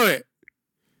 Swallow it.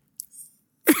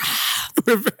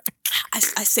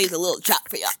 I saved a little drop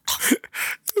for y'all.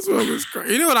 This one was great.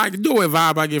 You know what I do? What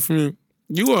vibe I get from you?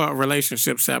 You are a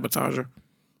relationship sabotager.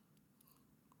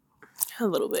 A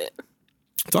little bit.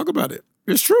 Talk about it.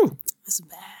 It's true. It's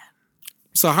bad.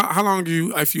 So how long do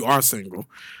you, if you are single,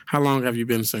 how long have you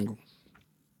been single?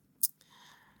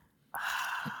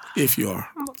 If you are.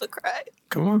 I'm about to cry.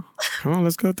 Come on,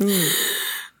 let's go through it.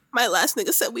 My last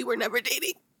nigga said we were never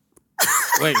dating.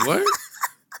 Wait, what?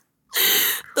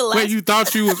 Wait, you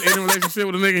thought you was in a relationship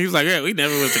with a nigga? He was like, yeah, we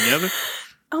never was together.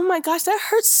 Oh my gosh, that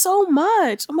hurts so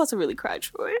much. I'm about to really cry,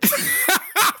 Troy.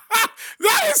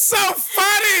 That is so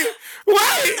funny.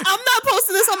 Wait. I'm not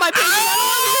posting this on my page.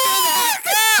 I Oh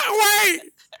my God,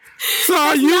 wait.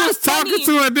 So you was talking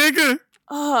to a nigga?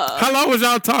 How long was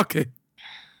y'all talking?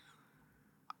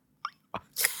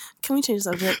 Can we change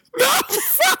the subject? No,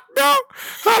 fuck no.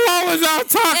 How long was y'all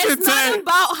talking? It's not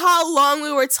about how long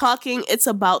we were talking. It's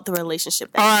about the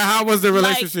relationship. All right, how was the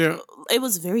relationship? It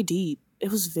was very deep. It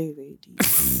was very, very deep.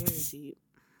 Very deep.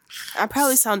 I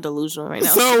probably sound delusional right now.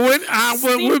 So what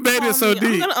made it so deep?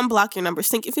 I'm going to unblock your number.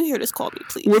 Stink, if you hear this, call me,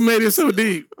 please. What made it so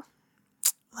deep?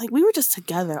 Like, we were just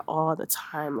together all the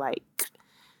time. Like,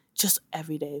 just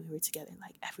every day we were together.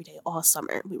 Like, every day, all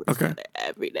summer we were together.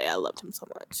 Every day. I loved him so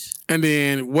much. And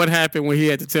then what happened when he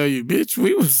had to tell you, bitch,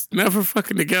 we was never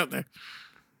fucking together?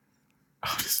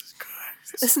 Oh, this is good.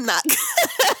 It's not good.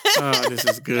 Oh, this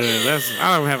is good.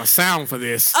 I don't have a sound for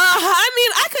this. I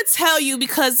mean, I could tell you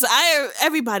because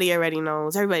everybody already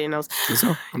knows. Everybody knows.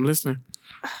 So, I'm listening.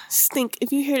 Stink,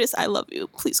 if you hear this, I love you.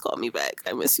 Please call me back.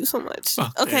 I miss you so much.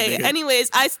 Oh, okay, anyways,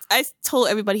 I told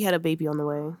everybody he had a baby on the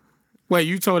way. Wait,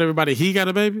 you told everybody he got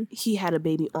a baby? He had a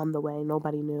baby on the way.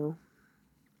 Nobody knew.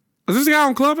 Was this guy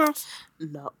on Clubhouse?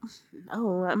 No,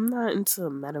 I'm not into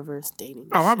metaverse dating.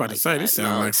 Oh, I'm about to say, this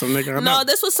sounds like some nigga I know. No,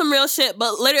 this was some real shit,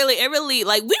 but literally,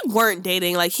 like, we weren't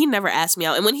dating. Like, he never asked me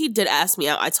out. And when he did ask me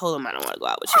out, I told him I don't want to go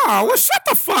out with you. Oh, well, shut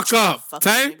the fuck up,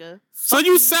 Tay. So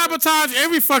you sabotage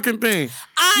every fucking thing.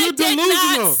 You're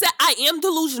delusional. I am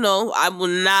delusional. I will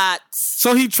not.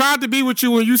 So he tried to be with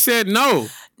you when you said no.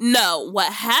 No,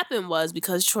 what happened was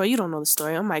because Troy, you don't know the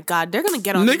story. Oh my God, they're gonna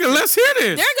get on me. Nigga, let's hear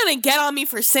this. They're gonna get on me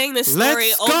for saying this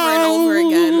story over and over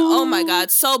again. Oh my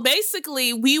God. So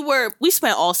basically, we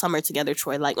spent all summer together,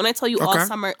 Troy. Like when I tell you all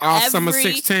summer, summer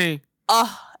 16.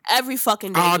 Every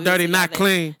fucking day. All dirty, not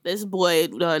clean. This boy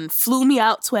done flew me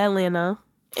out to Atlanta.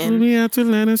 And flew me out to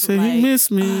Atlanta, say he missed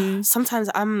me. Sometimes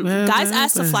guys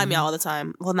ask to fly me out all the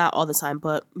time. Well, not all the time,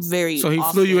 but very. So he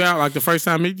often. flew you out like the first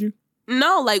time meeting you?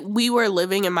 No, like we were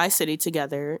living in my city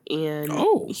together, and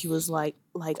he was like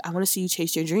I want to see you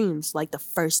chase your dreams. Like the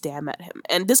first day I met him,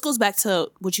 and this goes back to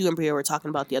what you and Bria were talking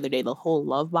about the other day, the whole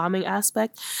love bombing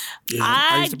aspect. Yeah,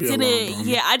 I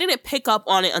didn't pick up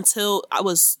on it until I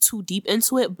was too deep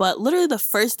into it. But literally the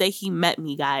first day he met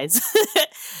me, guys,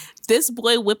 this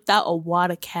boy whipped out a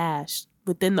wad of cash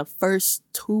within the first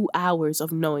 2 hours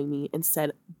of knowing me and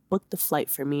said, "Book the flight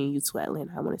for me and you to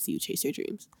Atlanta. I want to see you chase your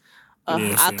dreams."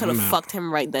 I could have fucked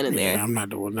him right then and there. Yeah, I'm not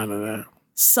doing none of that.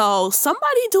 So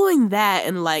somebody doing that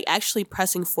and like actually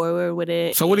pressing forward with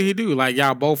it. So what did he do? Like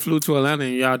y'all both flew to Atlanta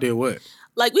and y'all did what?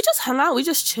 Like we just hung out. We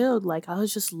just chilled. Like I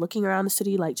was just looking around the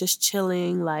city, like just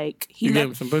chilling. Like you gave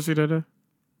him some pussy that day?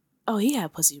 Oh, he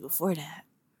had pussy before that.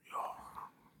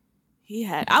 He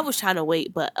had. I was trying to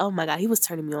wait, but oh my God, he was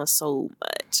turning me on so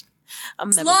much. I'm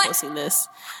never posting this.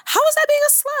 How was that being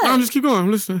a slut? No, just keep going. I'm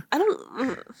listening. I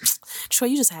don't. Troy,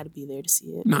 you just had to be there to see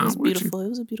it. Nah, it was beautiful. It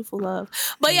was a beautiful love.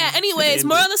 But yeah, anyways,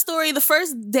 moral of the story, the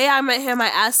first day I met him, I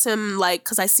asked him, like,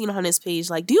 because I seen on his page,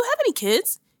 like, do you have any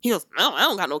kids? He goes, no, I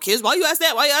don't got no kids. Why you ask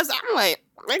that? Why you ask that? I'm like,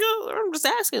 nigga, I'm just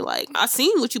asking. Like, I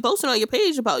seen what you posted on your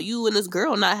page about you and this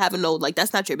girl not having no, like,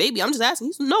 that's not your baby. I'm just asking.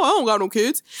 He said, no, I don't got no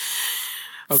kids.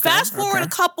 Fast forward a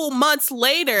couple months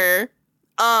later,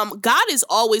 God is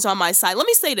always on my side. Let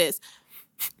me say this.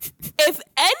 If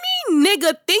any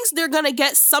nigga thinks they're gonna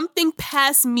get something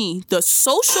past me, the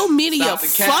social media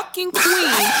fucking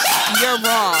queen, you're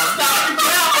wrong. Stop the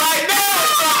cap right now.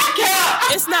 Stop the cap.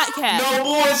 It's not cap. No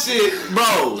bullshit,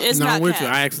 bro. It's not I'm with cap. you.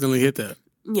 I accidentally hit that.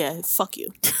 Yeah, fuck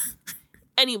you.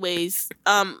 Anyways,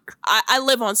 I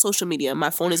live on social media.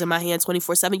 My phone is in my hand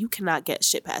 24/7. You cannot get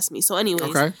shit past me. So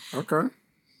anyways. Okay.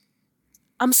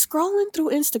 I'm scrolling through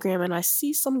Instagram and I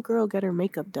see some girl get her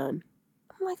makeup done.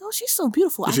 I'm like, oh, she's so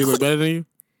beautiful. Does she look better than you?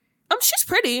 She's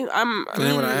pretty. That's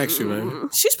what I asked you, man.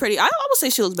 She's pretty. I would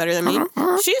say she looks better than me.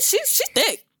 She's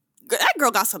thick. That girl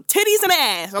got some titties and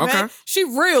ass. Okay? She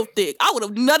real thick. I would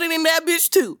have nutted in that bitch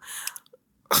too.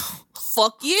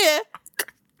 Fuck yeah.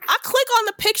 I click on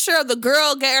the picture of the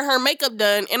girl getting her makeup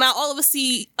done, and I all of a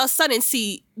sudden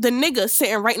see the nigga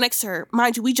sitting right next to her.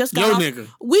 Mind you, we just got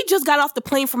off the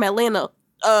plane from Atlanta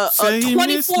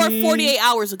 48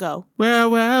 hours ago.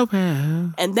 Well.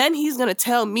 And then he's gonna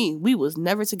tell me we was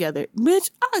never together. Bitch,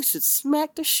 I should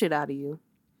smack the shit out of you.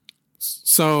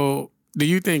 So, do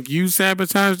you think you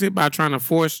sabotaged it by trying to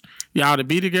force y'all to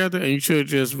be together and you should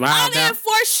just vibe out? I didn't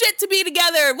force shit to be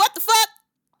together. What the fuck?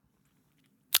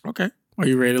 Okay. Are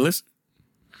you ready to listen?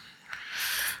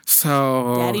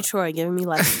 So, Daddy Troy giving me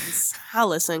lessons. I'll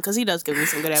listen because he does give me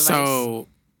some good advice. So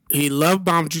he love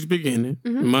bombed you at the beginning.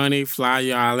 Money, fly,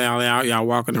 y'all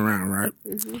walking around, right?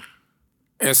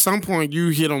 At some point, you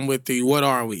hit him with the "What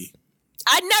are we?"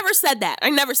 I never said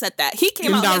that. He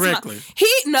came Indirectly. out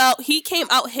his mouth. He came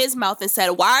out his mouth and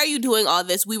said, "Why are you doing all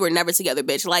this? We were never together,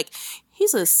 bitch." Like,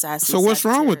 he's a sassy. So what's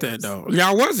wrong with that, though?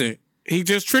 Y'all wasn't. He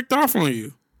just tricked off on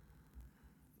you.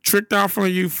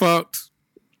 Fucked.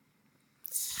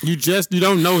 You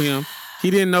don't know him. He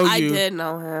didn't know you. I did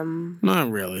know him. Not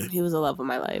really. He was the love of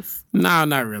my life. No,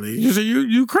 not really.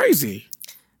 You crazy.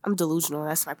 I'm delusional.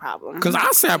 That's my problem. Because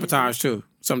I sabotage, too,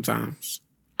 sometimes.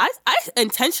 I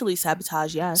intentionally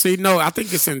sabotage, yes. See, no, I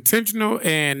think it's intentional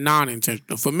and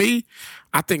non-intentional. For me,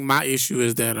 I think my issue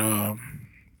is that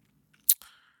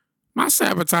my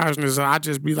sabotaging is I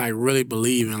just be like really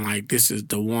believing like this is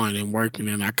the one and working,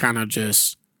 and I kind of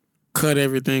just cut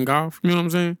everything off. You know what I'm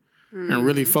saying? And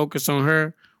really focus on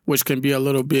her, which can be a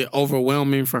little bit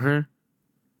overwhelming for her.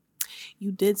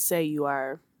 You did say you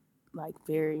are like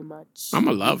very much. I'm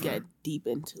a lover. Get deep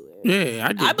into it.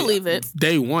 Yeah, I believe it.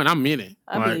 Day one, I'm in it.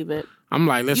 I believe it. I'm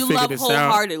like, let's figure this out. You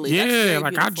love wholeheartedly. Yeah,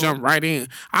 like I jumped right in.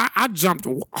 I jumped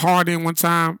hard in one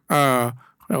time.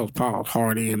 That was Paul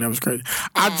hard in. That was crazy.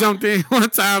 I jumped in one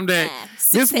time that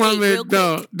this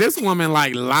woman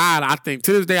like lied. I think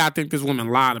to this day, I think this woman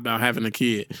lied about having a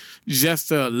kid just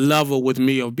to level with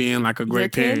me of being like a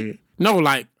great parent. No,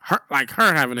 like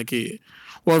her having a kid.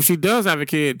 Well, if she does have a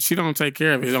kid, she don't take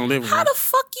care of it. Don't live with her. How the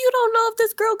fuck you don't know if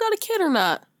this girl got a kid or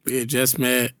not? We just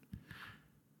met.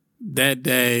 That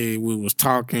day we was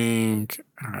talking.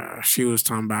 She was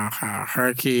talking about how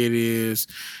her kid is,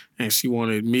 and she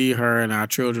wanted me, her, and our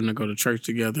children to go to church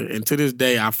together. And to this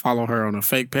day, I follow her on a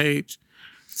fake page.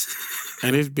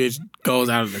 And this bitch goes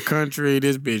out of the country.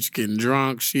 This bitch getting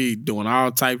drunk. She doing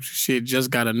all types of shit. Just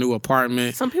got a new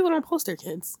apartment. Some people don't post their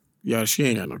kids. Yo, she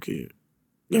ain't got no kid.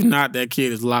 If not, that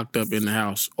kid is locked up in the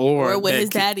house, or with his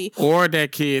daddy, or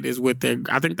that kid is with their.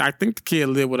 I think the kid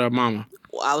live with her mama.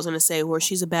 Well, I was gonna say, or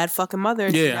she's a bad fucking mother.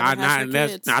 Yeah, I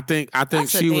think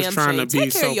she was trying to be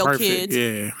so perfect. Kids.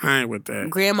 Yeah, I ain't with that.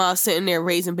 Grandma sitting there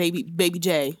raising baby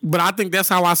Jay. But I think that's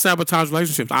how I sabotage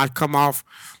relationships. I come off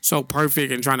so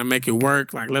perfect and trying to make it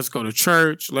work. Like, let's go to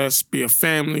church. Let's be a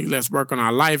family. Let's work on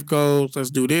our life goals.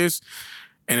 Let's do this.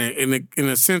 And in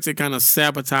a sense, it kind of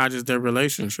sabotages their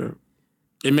relationship.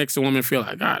 It makes a woman feel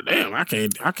like, God damn, I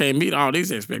can't meet all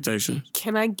these expectations.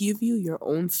 Can I give you your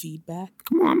own feedback?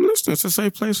 Come on, I'm listening. It's a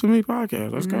safe place for me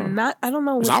podcast. Let's go. I don't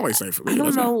know. It's always safe for me. I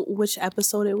don't know which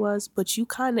episode it was, but you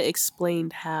kind of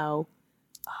explained how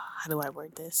do I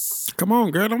word this? Come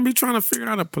on, girl. Don't be trying to figure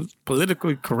out a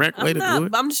politically correct way to do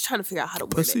it. I'm just trying to figure out how to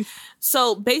word it.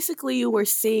 So basically, you were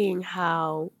saying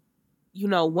how,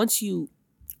 once you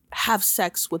have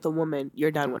sex with a woman, you're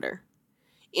done with her.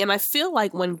 And I feel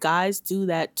like when guys do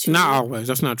that too. Not always.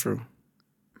 That's not true.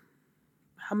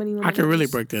 How many women? I can really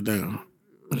break that down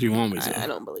if you want me to. I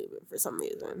don't believe it for some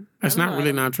reason. That's not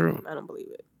true. I don't believe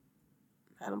it.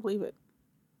 I don't believe it.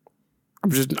 I'm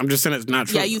just saying it's not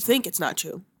true. Yeah, you think it's not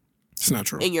true. It's not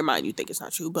true. In your mind, you think it's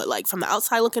not true. But like from the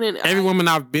outside looking in. Every woman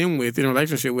I've been with, in a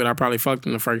relationship with, I probably fucked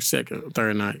in the first, second,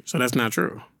 third night. So that's not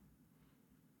true.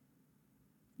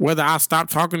 Whether I stop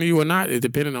talking to you or not is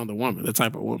dependent on the woman, the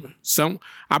type of woman.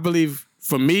 I believe,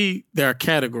 for me, there are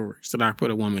categories that I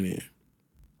put a woman in.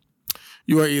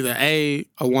 You are either a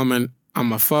woman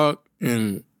I'm a fuck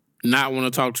and not want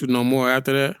to talk to no more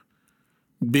after that.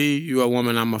 B, you a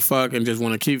woman I'm a fuck and just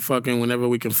want to keep fucking whenever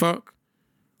we can fuck.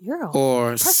 You're a or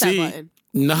press C, that button.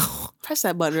 No. Press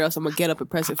that button or else I'm going to get up and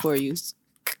press it for you.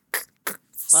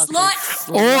 Slut.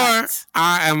 Or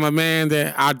I am a man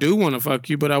that I do want to fuck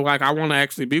you, but I want to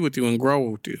actually be with you and grow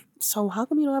with you. So how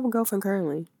come you don't have a girlfriend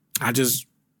currently? I just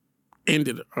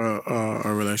ended a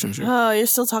relationship. Oh, you're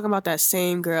still talking about that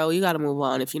same girl. You got to move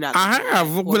on if you're not. I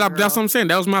have, but that's what I'm saying.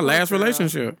 That was my last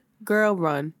relationship. Girl,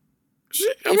 run.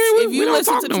 Shit, if you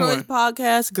listen to Troy's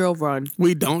podcast, girl, run.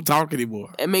 We don't talk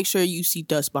anymore. And make sure you see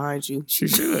dust behind you. She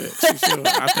should.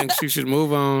 I think she should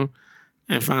move on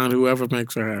and find whoever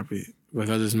makes her happy.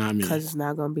 Because it's not me. Because it's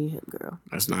not going to be him, girl.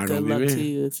 That's not going to be me. Good luck to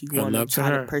you if you want to try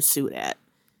to pursue that.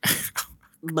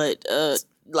 But,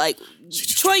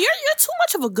 Troy, you're too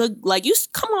much of a good... Like, you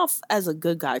come off as a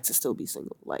good guy to still be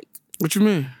single. Like... What you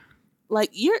mean?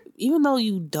 Like, even though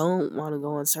you don't want to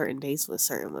go on certain dates with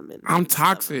certain women. I'm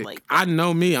toxic. Like I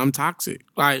know me. I'm toxic.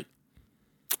 Like...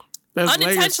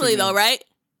 Unintentionally, though, right?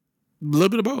 A little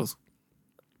bit of both.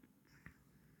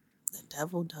 The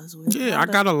devil does weird. Yeah, I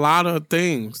got a lot of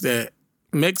things that...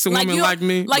 makes a woman like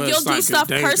me. Like you'll do stuff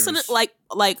personally,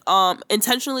 like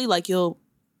intentionally, like you'll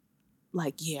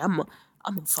like, yeah, I'm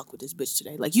gonna fuck with this bitch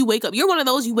today. Like, you wake up, you're one of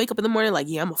those, you wake up in the morning like,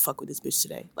 yeah, I'm gonna fuck with this bitch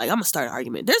today. Like, I'm gonna start an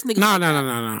argument. There's niggas.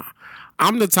 No.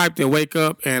 I'm the type that wake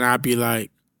up and I be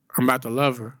like, I'm about to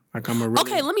love her. Like, I'm a really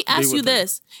Okay, let me ask you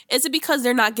this. Is it because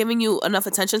they're not giving you enough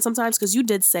attention sometimes? Because you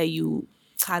did say you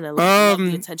kind of love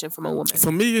the attention from a woman.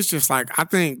 For me, it's just like, I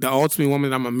think the ultimate woman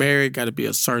that I'm gonna marry got to be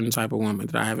a certain type of woman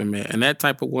that I haven't met. And that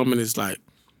type of woman is like,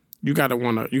 you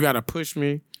gotta push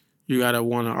me. You gotta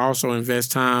wanna also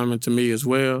invest time into me as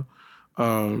well.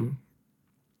 You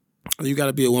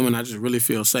gotta be a woman I just really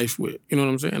feel safe with. You know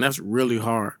what I'm saying? That's really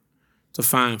hard to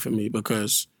find for me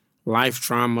because life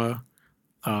trauma.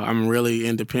 I'm really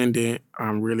independent.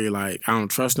 I'm really like, I don't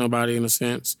trust nobody in a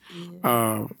sense.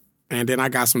 Yeah. And then I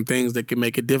got some things that can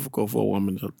make it difficult for a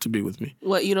woman to be with me.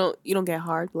 What, you don't get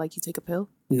hard like you take a pill?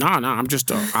 No, I'm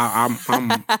just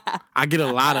I get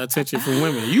a lot of attention from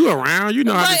women. You around, you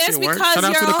know how this shit works. Shout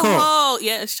out to the cook.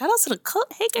 Yeah, shout out to the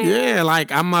cook. Hey, girl. Yeah,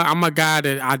 like I'm a guy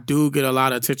that I do get a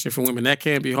lot of attention from women. That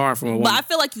can't be hard from a woman. But I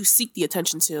feel like you seek the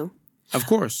attention too. Of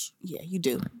course. Yeah, you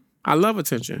do. I love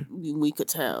attention. We could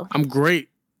tell. I'm great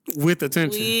with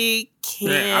attention. We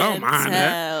can't I don't mind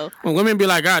tell. that. When women be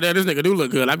like, God damn, this nigga do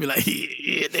look good, I'd be like,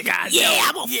 yeah, nigga. Yeah,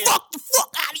 I'm gonna fuck the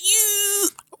fuck out of you.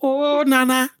 Oh,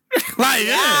 nah. Like,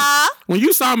 yeah. When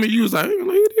you saw me, you was like, it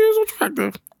is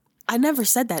attractive. I never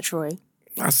said that, Troy.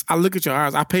 I look at your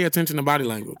eyes. I pay attention to body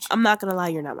language. I'm not gonna lie,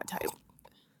 you're not my type.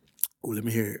 Oh, let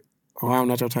me hear it. Oh, I'm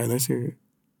not your type. Let's hear it.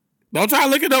 Don't try to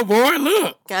look at no boy.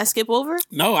 Look. Can I skip over?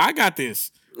 No, I got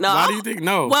this. No. Why do you think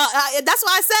no? Well, that's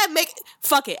why I said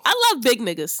fuck it. I love big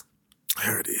niggas.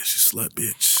 There it is, you slut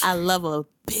bitch. I love a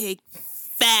big,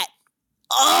 fat,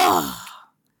 oh.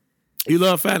 You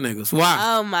love fat niggas. Why?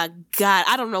 Oh my God.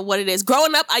 I don't know what it is.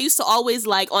 Growing up, I used to always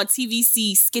like on TV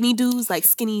see skinny dudes, like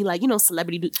skinny, like,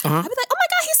 celebrity dudes. I'd be like, oh my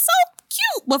God, he's so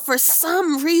cute. But for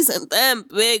some reason, them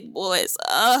big boys,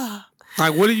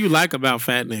 Like, what do you like about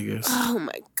fat niggas? Oh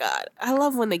my God. I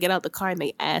love when they get out the car and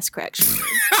they ass crack shit.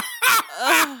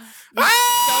 Don't pull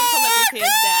up your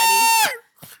pants, daddy.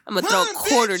 I'm gonna throw a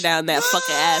quarter down that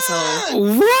fucking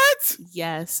asshole. What?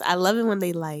 Yes. I love it when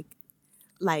they like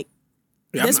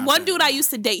this one dude I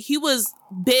used to date, he was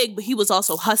big, but he was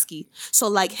also husky. So,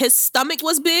 like, his stomach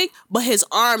was big, but his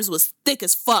arms was thick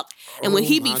as fuck. And when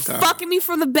he be fucking me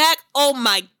from the back, oh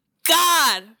my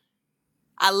God.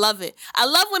 I love it. I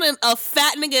love when a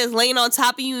fat nigga is laying on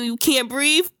top of you and you can't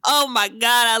breathe. Oh my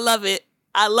God, I love it.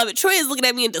 I love it. Troy is looking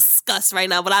at me in disgust right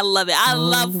now, but I love it. I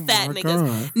love fat niggas.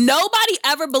 God. Nobody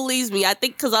ever believes me. I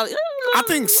think because I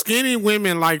think skinny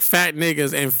women like fat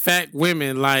niggas and fat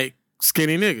women like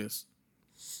skinny niggas.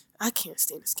 I can't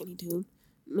stand a skinny dude.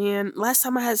 Man, last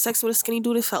time I had sex with a skinny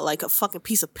dude, it felt like a fucking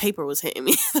piece of paper was hitting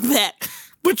me in the back.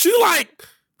 But you like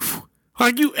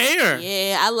you air.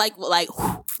 Yeah, I like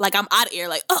I'm out of air.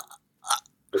 Like,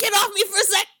 get off me for a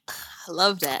sec. I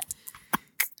love that.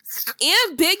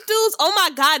 And big dudes, oh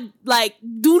my God, like,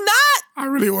 do not. I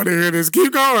really want to hear this.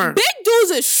 Keep going. Big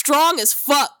dudes is strong as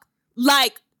fuck.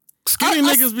 Like, skinny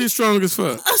niggas be strong as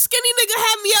fuck. A skinny nigga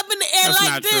had me up in the air That's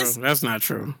like not this. True. That's not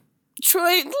true.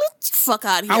 Troy, let's fuck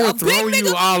out of here. I would throw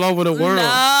you all over the world.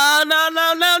 No.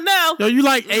 Yo, you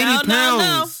like 80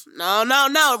 pounds.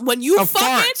 No. When you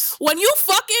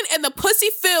fucking and the pussy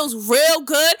feels real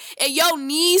good and your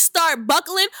knees start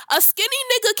buckling, a skinny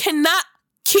nigga cannot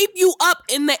keep you up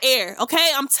in the air,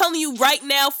 okay? I'm telling you right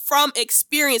now from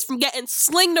experience, from getting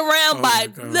slinged around by...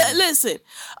 Listen,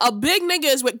 a big nigga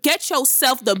is... Get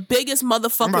yourself the biggest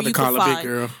motherfucker you can find. I'm about to call a big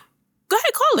girl. Go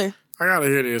ahead, call her. I gotta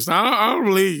hear this. I don't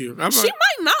believe you. She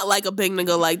might not like a big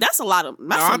nigga. Like, that's a lot of...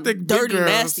 That's some dirty,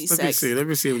 nasty sex. Let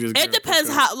me see what this girl... It depends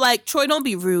how... Like, Troy, don't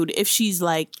be rude if she's,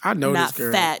 like, I know not this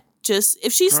girl. Fat. Just,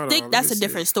 if she's thick, that's a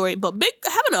different story. But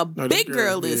having a big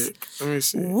girl is... Let me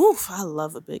see. Woof, I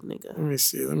love a big nigga. Let me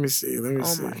see. Oh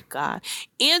my God.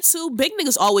 And two, big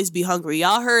niggas always be hungry.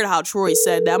 Y'all heard how Troy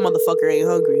said that motherfucker ain't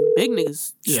hungry. Big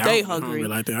niggas stay hungry.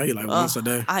 Like that. I eat like once a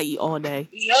day. I eat all day.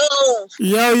 Yo,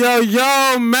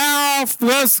 mouth,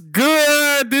 what's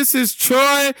good? This is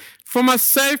Troy from A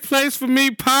Safe Place For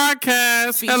Me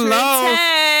podcast. Hello.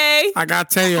 Tay. I got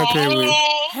Tay up here with me.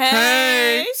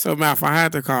 Hey. So, Mouth, I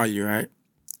had to call you, right?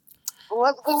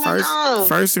 What's going on?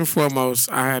 First and foremost,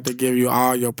 I had to give you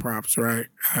all your props, right?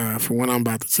 For what I'm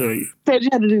about to tell you. Said you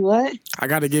had to do what? I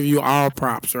got to give you all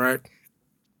props, right?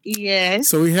 Yes.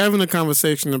 So we're having a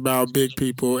conversation about big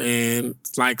people and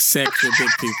like sex with big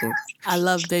people. I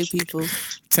love big people.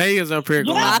 Tay is up here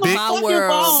going big. My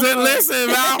world.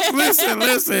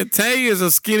 Listen. Tay is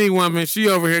a skinny woman. She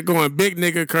over here going big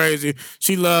nigga crazy.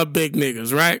 She love big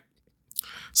niggas, right?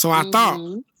 So I thought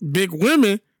big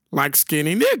women like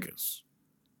skinny niggas.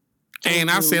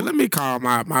 And I said, let me call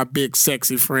my big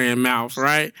sexy friend Mouth,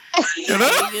 right? You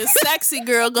know? You're sexy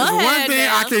girl. Go ahead. One thing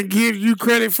now. I can give you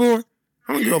credit for,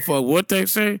 I don't give a fuck what they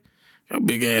say. Your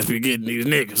big ass be getting these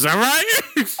niggas, all right?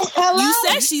 You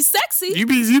said she's sexy. You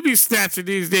be snatching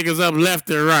these niggas up left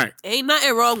and right. Ain't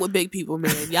nothing wrong with big people,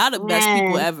 man. Y'all the best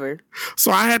people ever.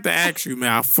 So I had to ask you,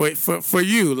 Mal, for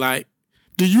you, like,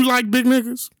 do you like big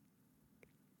niggas?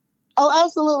 Oh,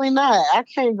 absolutely not. I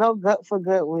can't go gut for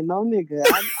gut with no nigga.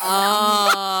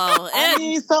 I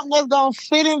need something that's gonna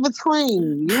fit in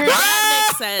between. You hear that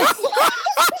makes sense.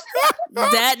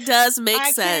 That does make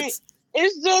sense.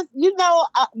 It's just,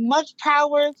 much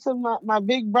power to my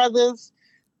big brothers.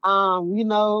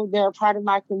 They're a part of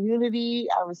my community.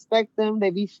 I respect them. They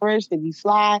be fresh. They be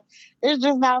fly. It's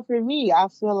just not for me. I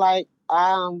feel like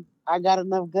I got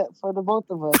enough gut for the both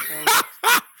of us. So.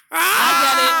 I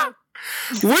get it.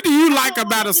 What do you like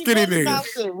about a skinny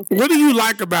nigga? What do you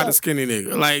like about a skinny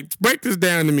nigga? Like, break this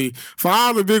down to me for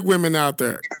all the big women out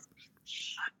there.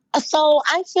 So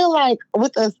I feel like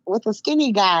with a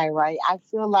skinny guy, right? I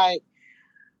feel like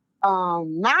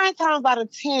 9 times out of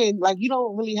 10, like you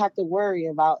don't really have to worry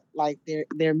about like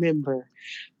their member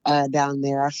down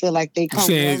there. I feel like they come.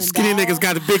 Saying skinny niggas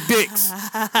got the big dicks.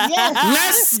 Yes.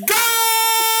 Let's go.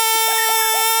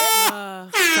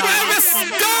 Let's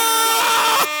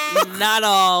go. Not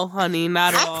all, honey.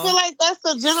 Not all. I feel like that's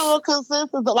the general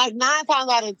consensus. Like 9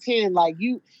 times out of 10, like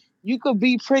you could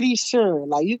be pretty sure.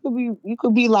 Like you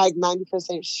could be like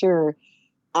 90% sure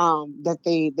that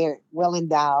they're well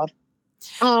endowed.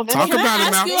 Talk about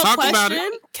it now. Talk about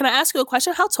it. Can I ask you a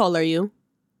question? How tall are you?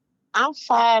 I'm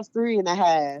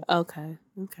 5'3.5". Okay.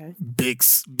 Big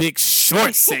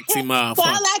short, sexy motherfucker. So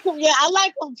I like them. Yeah, I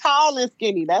like them tall and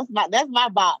skinny. That's my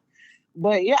bop.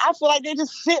 But yeah, I feel like they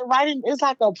just fit right in. It's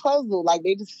like a puzzle. Like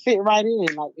they just fit right in.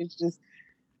 Like it's just,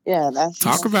 that's.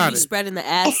 Talk about it. Spreading the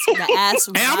ass. Hey,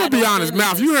 I'm gonna be honest,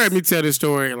 Mouth. You heard me tell this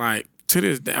story. Like to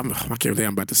this day, I can't believe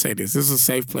I'm about to say this. This is a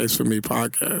safe place for me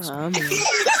podcast.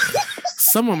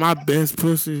 Some of my best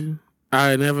pussy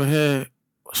I never had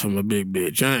was from a big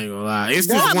bitch. I ain't gonna lie. It's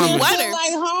this woman. Like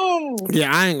home.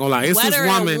 Yeah, I ain't gonna lie. It's wetter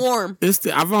this woman. And warm.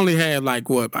 I've only had like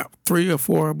about 3 or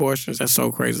 4 abortions. That's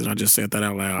so crazy. I just said that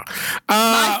out loud.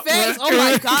 My face. Oh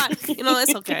my God.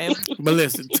 It's okay. But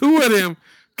listen, 2 of them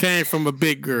came from a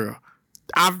big girl.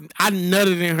 I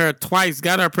nutted in her twice,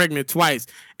 got her pregnant twice,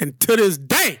 and to this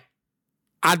day,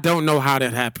 I don't know how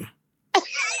that happened.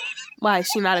 Why, is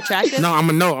she not attractive? No,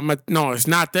 no, it's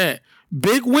not that.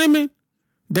 Big women,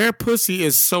 their pussy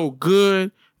is so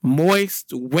good,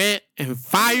 moist, wet, and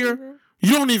fire.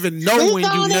 You don't even know when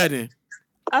you nutting.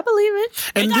 I believe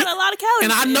it. They got a lot of calories.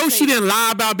 And I know she didn't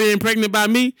lie about being pregnant by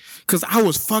me because I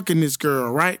was fucking this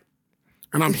girl, right?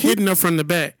 And I'm hitting her from the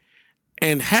back.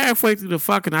 And halfway through the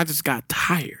fucking, I just got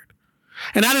tired.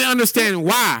 And I didn't understand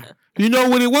why. You know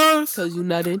what it was? Because you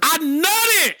nutted. I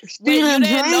nutted! Wait, you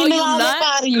didn't know you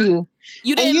nutted?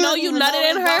 You didn't know you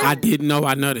nutted in her? I didn't know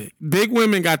I nutted. Big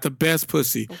women got the best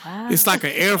pussy. Wow. It's like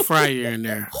an air fryer in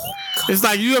there. It's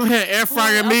like you ever had air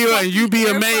fryer meal and you be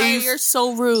amazed. You're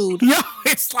so rude. Yo,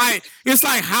 it's like,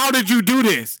 how did you do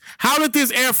this? How did this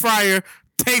air fryer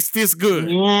taste this good?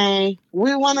 Yeah,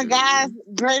 we one of guys'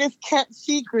 greatest kept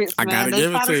secrets. I gotta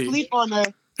give it to you. Sleep on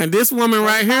the, and this woman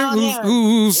right here,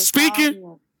 who's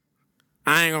speaking,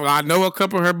 I ain't gonna lie, I know a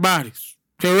couple of her bodies.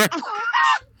 Correct?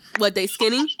 What, they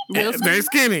skinny? They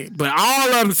skinny, but all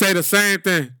of them say the same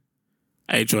thing.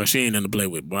 Hey, Troy, she ain't nothing to play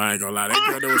with, boy. I ain't gonna lie. That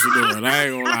girl know what she doing. I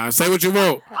ain't gonna lie. Say what you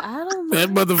want. I don't know. That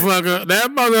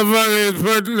motherfucker is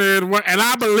putting in work, and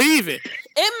I believe it.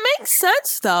 It makes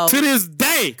sense, though. To this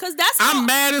day. Because that's I'm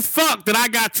mad as fuck that I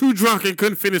got too drunk and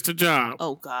couldn't finish the job.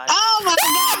 Oh, God. Oh, my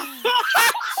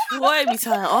God. Boy, be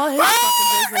telling all his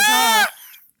fucking business, huh?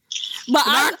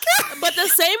 But the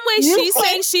same way she's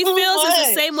saying she feels is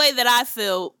the same way that I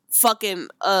feel fucking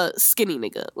skinny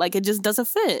nigga. Like, it just doesn't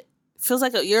fit. Feels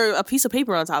like you're a piece of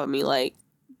paper on top of me. Like,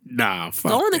 nah,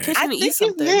 fuck go in the that. kitchen and eat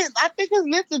something. I think it's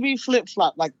meant to be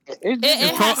flip-flop. Like,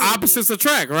 it's opposites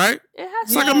attract, right? It has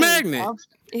it's like a magnet.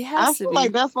 It has to be.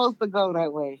 Like that's supposed to go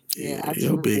that way. Yeah,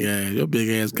 your big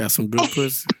ass got some good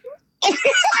pussy.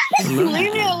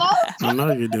 Leave me alone. I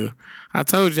know you do. I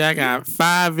told you I got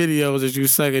 5 videos of you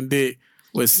sucking dick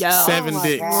with 7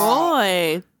 dicks.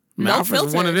 Boy. No filter.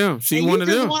 Is one of them. She one of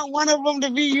them. Want one of them to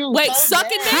be you. Wait, sucking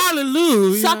dick?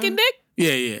 Hallelujah. Sucking dick?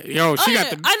 Yeah. Yo, she got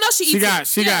the. I know she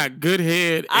eats She got good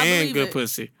head and good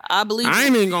pussy. I believe I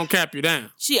ain't even gonna cap you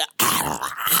down.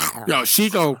 Yo, she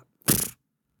go.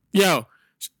 Yo,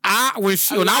 when I was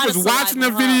watching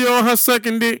the video of her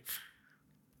sucking dick,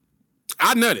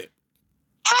 I nutted.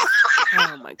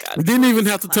 Oh my God. Didn't even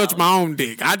have to touch my own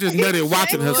dick. I just nutted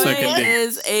watching her sucking Troy dick.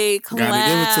 is a clown. Gotta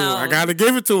give it to her. I gotta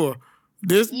give it to her.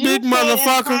 This You big say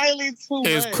motherfucker entirely too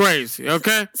is much. crazy,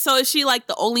 okay? So is she like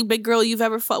the only big girl you've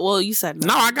ever fucked? Well, you said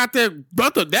No, I got that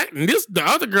brother. The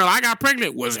other girl I got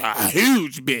pregnant was a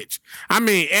huge bitch. I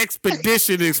mean,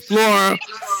 Expedition Explorer.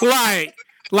 Like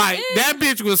that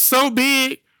bitch was so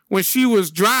big when she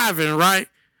was driving, right?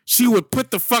 She would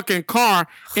put the fucking car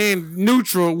in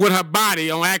neutral with her body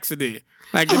on accident.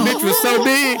 Like the bitch was so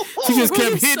big, she just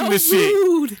kept hitting the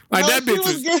shit. Like that bitch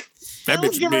was that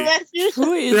bitch was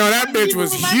big. Yo, that bitch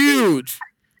was huge.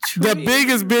 The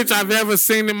biggest bitch I've ever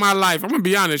seen in my life. I'm gonna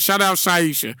be honest. Shout out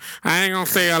Shaisha. I ain't gonna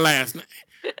say her last name.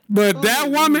 But that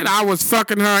woman, I was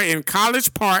fucking her in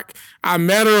College Park. I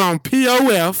met her on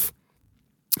POF.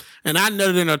 And I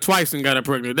nutted in her twice and got her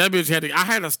pregnant. That bitch I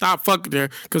had to stop fucking her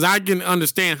because I didn't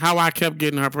understand how I kept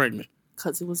getting her pregnant.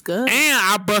 Because it was good. And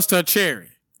I bust her cherry.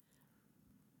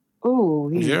 Ooh,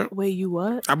 Yeah. Wait, you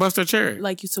what? I bust her cherry.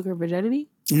 Like you took her virginity?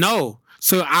 No.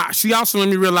 So she also let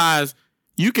me realize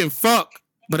you can fuck,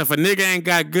 but if a nigga ain't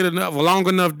got good enough or long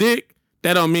enough dick,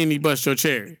 that don't mean he bust your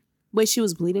cherry. Wait, she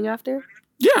was bleeding after?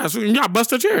 Yeah, so I bust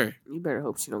her cherry. You better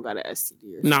hope she don't got an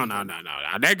STD. No.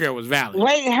 That girl was valid.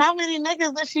 Wait, how many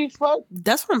niggas did she fuck?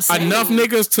 That's what I'm saying. Enough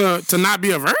niggas to not be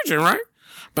a virgin, right?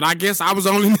 But I guess I was the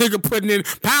only nigga putting in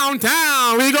Pound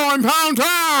Town. We going Pound Town.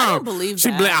 I don't believe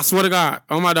that. I swear to God.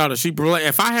 Oh, my daughter.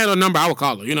 If I had her number, I would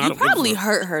call her. You know, You probably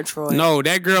hurt her, Troy. No,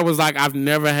 that girl was like, I've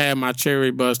never had my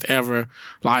cherry bust ever.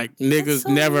 Like, niggas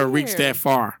so never weird. reached that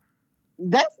far.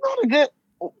 That's not a good.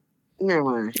 Never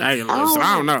mind. I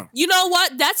don't know. You know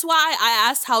what? That's why I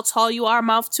asked how tall you are,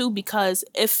 Mouth, too, because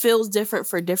it feels different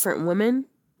for different women.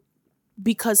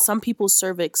 Because some people's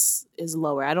cervix is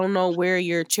lower. I don't know where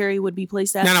your cherry would be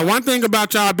placed at. Now, the one thing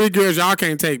about y'all big girls, y'all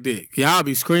can't take dick. Y'all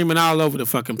be screaming all over the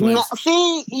fucking place. No,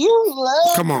 see, you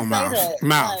love. Come on, to say Mouth. that.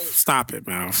 Mouth. Like, Stop it,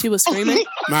 Mouth. She was screaming?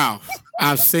 Mouth.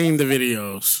 I've seen the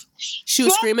videos. She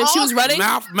was screaming? She was running?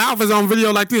 Mouth is on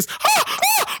video like this.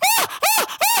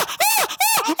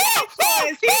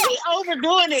 she be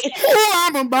overdoing it. Oh,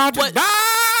 I'm about to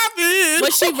dive in.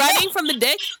 Was she running from the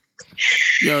dick?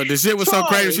 Yo, the shit was so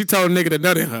crazy, she told a nigga to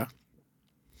nut in her.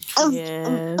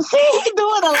 Yeah. She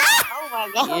doing a lot. Oh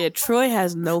my God. Yeah, Troy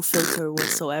has no filter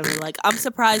whatsoever. Like, I'm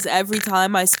surprised every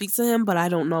time I speak to him, but I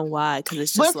don't know why. Because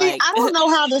it's just But see, like... I don't know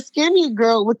how the skinny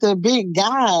girl with the big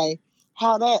guy,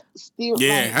 how that still.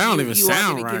 Yeah, like, I don't even you want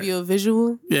sound me to right. give you a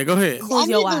visual? Yeah, go ahead. Close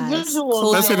your I need the eyes. visual.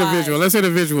 Close Let's your hit the eyes. visual. Let's hit the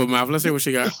visual, Mouth. Let's see what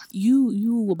she got.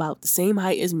 You about the same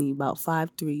height as me, about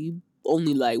 5'3",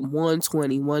 only like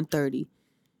 120, 130.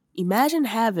 Imagine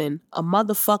having a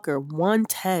motherfucker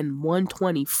 110,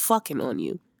 120 fucking on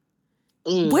you.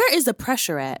 Where is the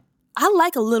pressure at? I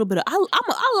like a little bit of...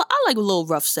 I like a little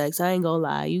rough sex. I ain't gonna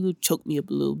lie. You could choke me up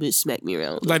a little bit, smack me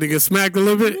around. Like to get smacked a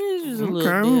little bit? Just a Okay, little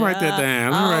I'm gonna bit. write that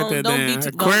down. I'm gonna write that Don't be down. too-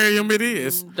 Aquarium it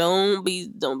is. Don't be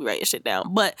writing shit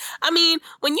down. But I mean,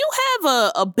 when you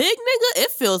have a big nigga,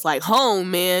 it feels like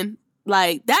home, man.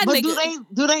 Like that But nigga.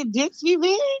 do they dicks be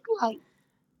big? Like,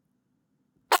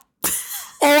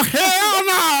 Oh, hell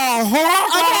no!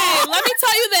 Okay, let me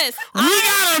tell you this. We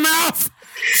got her, Mouth.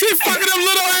 She fucking them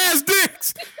little ass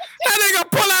dicks. That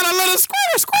nigga pull out a little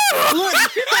squirrel.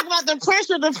 look, you talk about the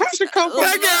pressure. The pressure comes from.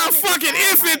 That girl fucking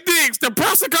infant dicks. The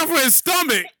pressure come from his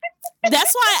stomach.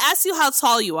 That's why I asked you how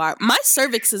tall you are. My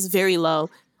cervix is very low.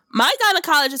 My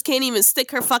gynecologist can't even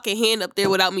stick her fucking hand up there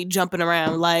without me jumping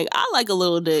around. Like, I like a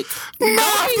little dick.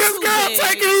 Mouth, be this too girl big.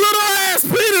 taking little ass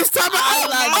penis.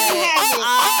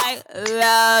 I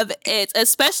love it.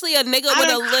 Especially a nigga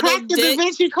with a little the dick. Da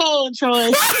Vinci Code, Troy.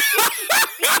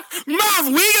 Mouth,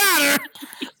 we got her.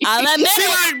 I'll admit She it.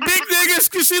 like big niggas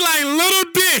because she like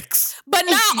little dicks. But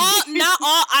not all.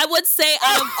 I would say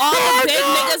out of all the big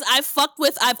niggas I fucked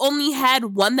with, I've only had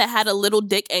one that had a little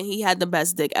dick, and he had the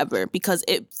best dick ever because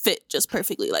it fit just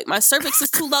perfectly. Like, my cervix is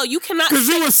too low. You cannot. Because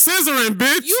you was scissoring,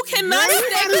 bitch. You cannot.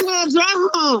 Everybody want to dry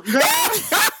hump, girl.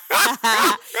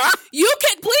 You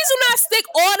can please do not stick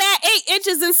all that 8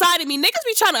 inches inside of me. Niggas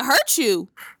be trying to hurt you.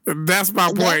 That's my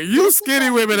point. You skinny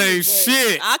women ain't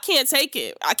shit. I can't take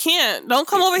it. I can't. Don't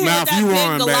come over here Mouth, with that you big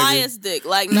won, Goliath's dick.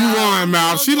 Like, You no. won,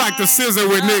 Mouth. She like to scissor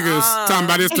with niggas. Talking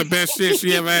about it's the best shit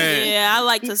she ever had. Yeah, I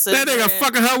like to say That nigga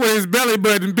fucking her with his belly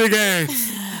button, big ass.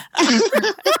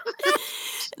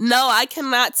 No, I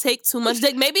cannot take too much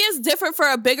dick. Maybe it's different for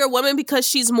a bigger woman because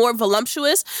she's more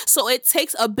voluptuous, so it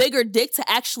takes a bigger dick to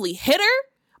actually hit her.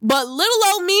 But little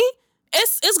old me,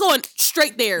 it's going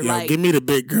straight there. Yo, like, give me the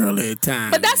big girl every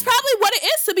time. but that's probably what it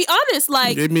is to be honest.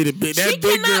 Like, give me the big. That she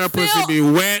big girl cannot pussy feel- be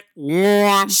wet,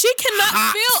 warm. she cannot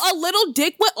hot. feel a little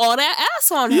dick with all that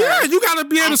ass on her. Yeah, you gotta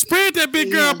be able to spread that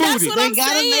big girl That's booty. what They I'm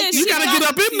gotta saying. make it You gotta get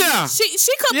up in there.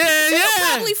 She could Yeah.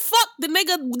 probably fuck the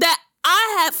nigga that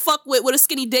I had fucked with a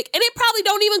skinny dick, and it probably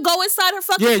don't even go inside her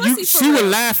fucking Yeah, pussy. For she real.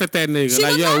 would laugh at that nigga. She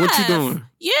Like, would yo, what you laugh. doing?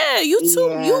 Yeah, you too.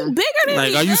 Yeah. You bigger than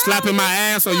Like, me. are you girl. slapping my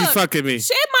ass or you Look, fucking me?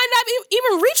 Shit might not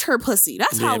even reach her pussy.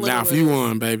 That's how Yeah, little mouth, it you is.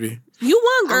 won, baby. You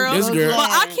won, girl. This girl- But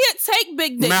I can't take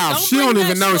big dick. Mouth, she don't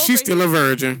even know she's still a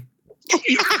virgin. I'm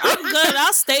good.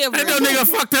 I'll stay a Ain't no virgin. nigga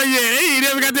fucked her yet. He ain't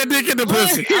never got that dick in the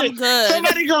pussy. I'm good.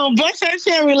 Somebody gonna bust that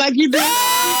cherry like you did.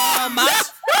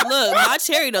 My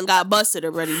cherry done got busted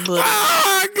already, but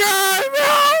Oh, God, man.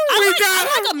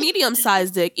 I like a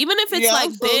medium-sized dick. Even if it's Yeah, like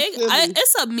I'm so big, silly.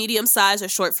 it's a medium size or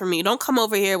short for me. Don't come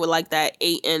over here with like that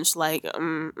 8-inch, like,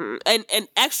 and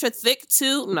extra thick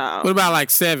too. No. What about like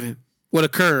 7 with a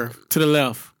curve to the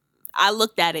left? I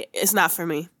looked at it. It's not for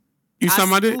me. You saw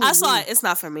my dick? I saw it. It's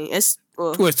not for me. It's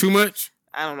What's too much?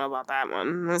 I don't know about that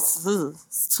one.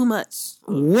 It's too much.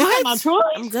 What? My choice.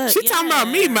 I'm good. She talking about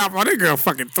me, mouth. Oh, that girl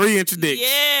fucking 3-inch dick.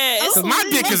 Yeah. It's Cause my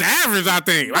dick is average, I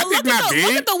think. My But dick look not at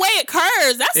big. the way it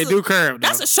curves. That's It do curve, though.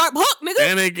 That's a sharp hook, nigga.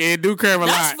 And it do curve a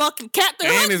That's lot. fucking Captain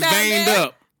Hook And it's down veined there.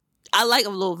 up. I like a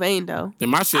little vein though.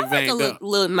 And my shit I like a veined up.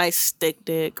 little nice thick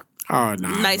dick. Oh, nah,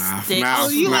 nice mouth, dick. mouth, Oh,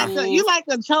 you mouth. like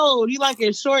a toad. You like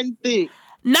it short and thick.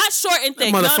 Not short and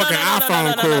thick. That motherfucking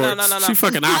iPhone cords. She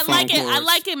fucking I iPhone like it. I cords.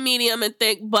 like it medium and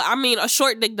thick, but I mean, a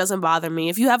short dick doesn't bother me.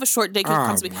 If you have a short dick, it Oh,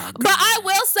 comes to me. my But I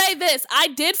will say this: I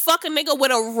did fuck a nigga with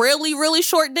a really, really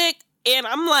short dick, and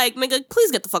I'm like, nigga,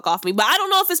 please get the fuck off me. But I don't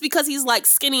know if it's because he's like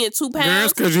skinny and 2 Girl, pounds.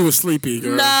 it's because you was sleepy,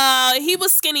 girl. No, he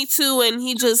was skinny too, and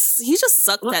he just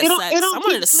sucked that sex. I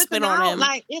wanted to spit on him.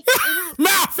 Like,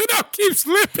 Mouth, it don't keep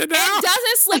slipping out. It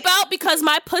doesn't slip out because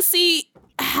my pussy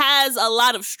has a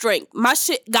lot of strength. My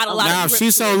shit got a lot Now, of grip.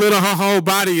 she's to so it. little, her whole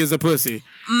body is a pussy.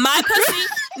 My pussy,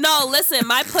 no, listen,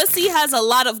 my pussy has a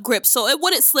lot of grip, so it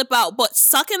wouldn't slip out. But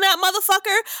sucking that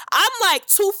motherfucker, I'm like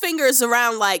 2 fingers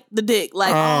around like the dick,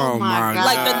 like Oh, my God.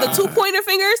 like the 2 pointer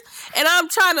fingers, and I'm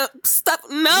trying to stuff.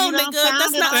 No, You done nigga, found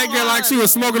that's it not. That girl fun. like she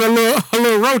was smoking a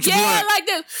little roach Yeah, blunt. like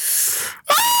this.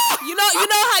 You know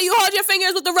how you hold your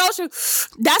fingers with the roach.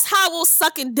 That's how we'll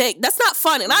sucking dick. That's not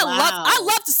fun, and I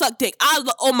love to suck dick.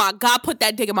 Oh my God, put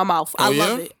that dick in my mouth. I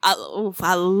love yeah? it.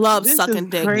 I love This sucking is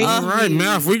dick. crazy. All right,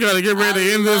 Mouth, we got to get ready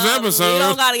to end this We don't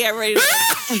episode. gotta get ready to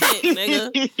shit,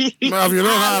 nigga. Mouth, you know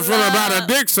how I feel love- about a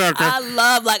dick sucker. I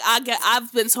love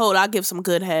I've been told I give some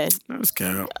good head. That's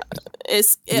cap. You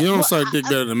You don't suck dick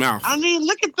better than Mouth. I mean,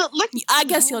 look. I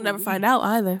guess he'll never find out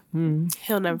either.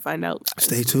 He'll never find out.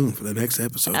 Stay tuned for the next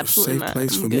episode Absolutely of not. Safe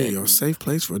Place I'm for good. Me, or Safe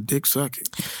Place for Dick Sucking.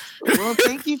 Well,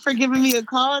 thank you for giving me a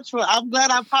call, Troy. I'm glad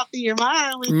I popped in your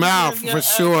mind. when you Mouth, gave your, for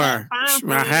sure.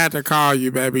 time I had to call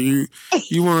you, baby.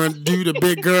 You want to do the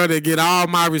big girl that get all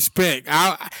my respect.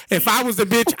 If I was the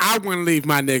bitch, I wouldn't leave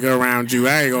my nigga around you.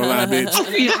 I ain't gonna lie,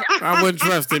 bitch. I wouldn't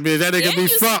trust it, bitch. That nigga be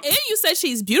fucked. And you said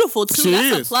she's beautiful too. She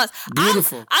That's is. a plus.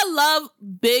 Beautiful. I love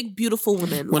big, beautiful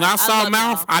women. When Like, I saw love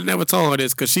Mouth, y'all. I never told her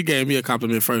this because she gave me a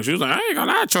compliment first. She was like, I ain't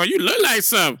gonna lie, Troy, you look like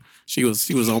something. She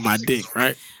was on my dick,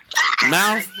 right?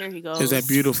 Mouth Here he goes. is a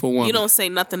beautiful woman. You don't say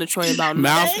nothing to Troy about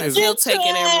Mouth me. is- He'll take it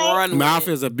and run Mouth with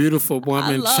it. is a beautiful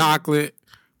woman, love chocolate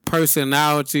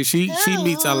personality. She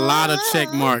meets a lot of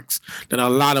check marks that a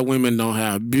lot of women don't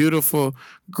have. Beautiful,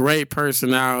 great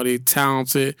personality,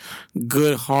 talented,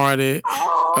 good-hearted,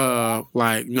 a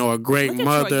great Look at Troy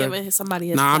mother. giving somebody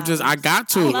his Nah, flowers. I got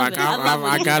to. I love Like it. I love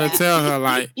when I you gotta do that. tell her,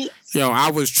 like, yo,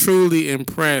 I was truly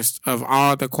impressed of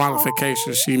all the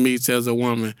qualifications she meets as a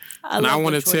woman. And I love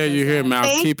want to when Troy tell you does here, that.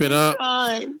 Mouth, keep it up.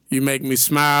 Troy. You make me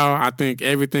smile. I think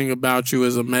everything about you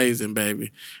is amazing,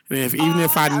 baby. And even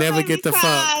if I That never made get me the cry.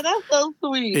 fuck, That's so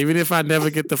sweet. even if I never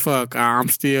get the fuck, I'm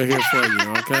still here for you,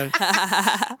 okay?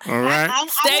 All right?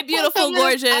 Stay beautiful,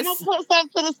 gorgeous. I'm gonna put something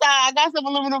to the side. I got some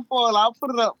aluminum foil. I'll put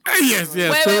it up. Yes,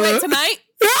 yes. Wait, tonight?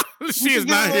 She is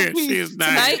not here. She is not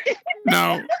here. Tonight?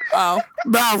 No. Oh.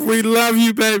 No, we love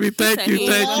you, baby. Thank you. Thank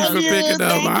Thank you Love for picking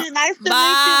up. Thank you. Nice to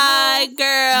Bye, meet you.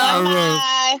 girl.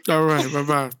 Bye. All right,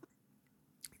 bye-bye.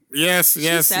 Yes,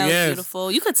 yes, She sounds yes.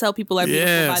 beautiful. You could tell people are beautiful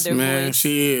by Yes, their man. voice.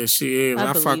 She is. I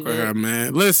I fuck believe with it. her,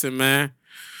 man. Listen, man.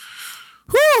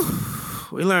 Whew.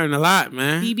 We learned a lot,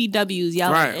 man. BBWs,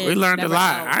 y'all. Right, we learned a never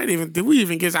lot. out. I didn't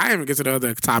even get to the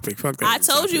other topic. Fuck that. I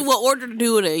told you what order to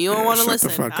do it in. You don't want to Shut the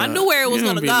listen. fuck I up. knew where it was You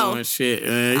don't gonna be go. knowing shit,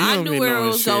 man. You I don't knew be where it knowing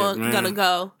was shit, man. gonna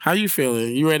go. How you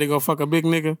feeling? You ready to go fuck a big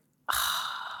nigga?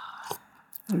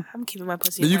 I'm keeping my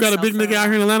pussy. Do you got a big nigga out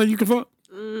here in Atlanta you can fuck?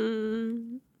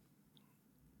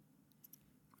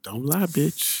 Don't lie,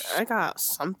 bitch. I got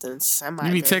something semi.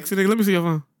 You be texting nigga? Let me see your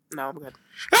phone. No, I'm good.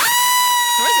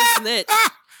 Troy's a snitch.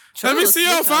 Let me see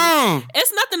your phone.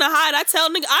 It's nothing to hide. I tell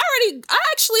nigga. I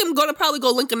actually am gonna probably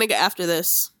go link a nigga after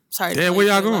this. Sorry. Yeah, where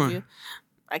y'all going?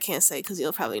 I can't say because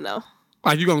you'll probably know.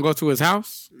 Like you gonna go to his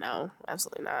house? No,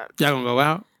 absolutely not. Y'all gonna go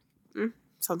out?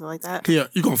 Something like that. You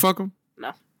gonna fuck him?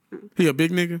 No. He a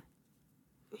big nigga?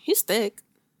 He's thick.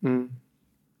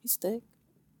 He's thick.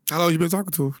 How long you been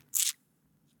talking to him?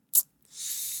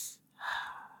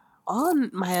 All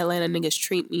my Atlanta niggas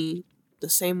treat me the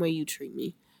same way you treat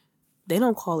me. They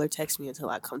don't call or text me until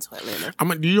I come to Atlanta. I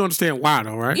mean, do you understand why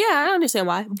though, right? Yeah, I understand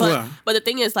why. But the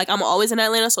thing is, like, I'm always in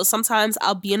Atlanta, so sometimes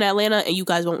I'll be in Atlanta and you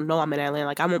guys won't know I'm in Atlanta.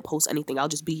 Like, I won't post anything. I'll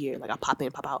just be here. Like, I'll pop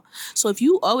in, pop out. So if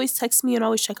you always text me and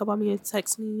always check up on me and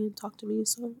text me and talk to me,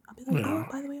 so I'll be like, oh,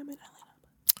 by the way, I'm in Atlanta.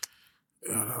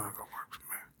 Yeah, that's not gonna work for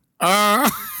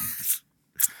me.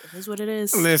 It is what it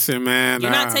is. Listen, man.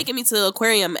 You're not taking me to the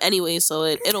aquarium anyway, so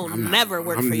it'll never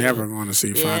work for you. I'm never going to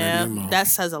see Finding Nemo. That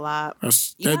says a lot.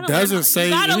 That doesn't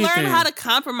say anything. You gotta learn how to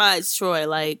compromise, Troy.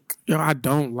 Like, yo, I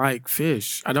don't like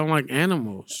fish. I don't like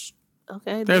animals.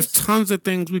 Okay. There's tons of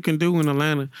things we can do in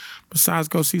Atlanta besides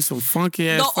go see some funky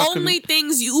ass. The only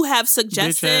things you have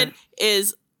suggested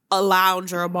is a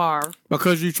lounge or a bar.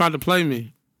 Because you tried to play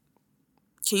me.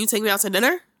 Can you take me out to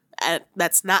dinner?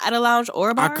 That's not at a lounge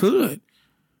or a bar? I could.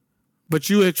 But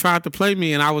you had tried to play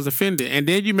me and I was offended. And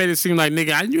then you made it seem like,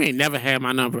 nigga, you ain't never had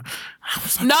my number. I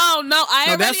was like, no,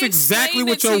 that's exactly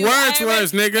what your words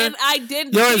was, nigga. And I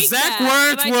did your exact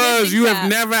words was, you have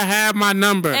never had my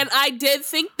number. And I did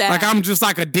think that. Like I'm just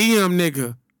like a DM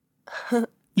nigga.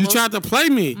 You tried to play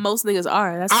me. Most niggas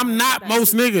are. I'm not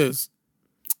most niggas.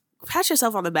 Pat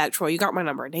yourself on the back, Troy. You got my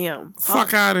number. Damn.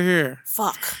 Fuck out of here.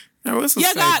 Fuck. Yo, it's a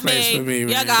safe place for me, man.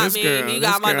 You got me. You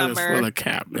got my number. Is full of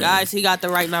cap, man. Guys, he got the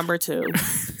right number too.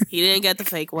 He didn't get the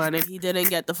fake one, and he didn't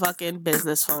get the fucking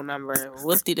business phone number.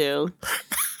 Whoop-de-doo.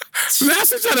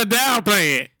 That's just trying to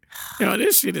downplay it. Yo,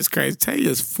 this shit is crazy. Tay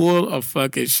is full of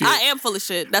fucking shit. I am full of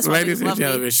shit. That's why ladies and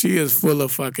gentlemen, she is full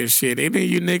of fucking shit. Any of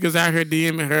you niggas out here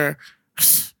DMing her,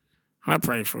 I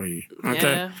pray for you. Okay?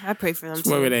 Yeah, I pray for them too.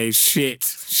 Whether they shit.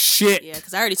 Yeah,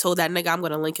 because I already told that nigga I'm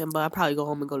gonna link him, but I'll probably go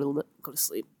home and go to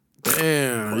sleep.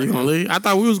 Damn, you gonna leave? I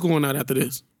thought we was going out after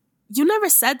this. You never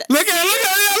said that. Look at her, she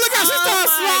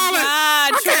starts smiling.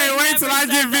 God, I can't wait till I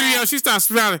get video. She starts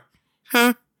smiling.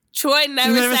 Huh? Troy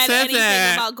never said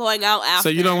anything about going out after. So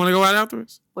you don't want to go out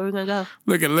afterwards? Where are we gonna go?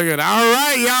 Look at it. All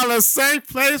right, y'all, a safe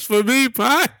place for me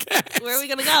podcast. Where are we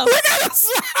gonna go? Look at the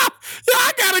smile. Yo,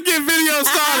 I gotta get video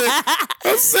started.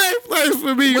 A safe place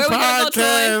for me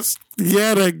podcast.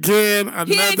 Yet again, another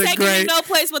great He ain't taking me no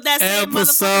place but that same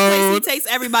motherfucking place he takes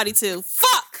everybody to.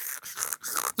 Fuck!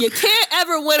 You can't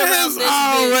ever win around this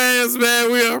always,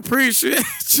 man, we appreciate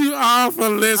you all for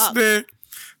listening.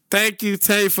 Thank you,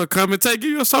 Tay, for coming. Tay,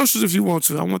 give your socials if you want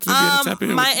to. I want to be able to tap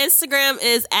in. My Instagram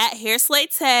is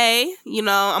 @HairSlayTay. You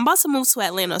know, I'm about to move to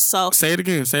Atlanta, so say it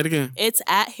again. It's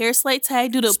 @HairSlayTay.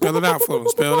 Do the spell it out for him.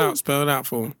 Spell it out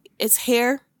for him. It's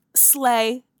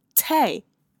HairSlayTay.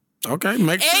 Okay,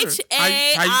 make sure.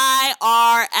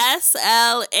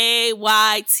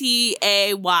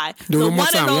 HAIRSLAYTAY. Do it one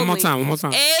more time.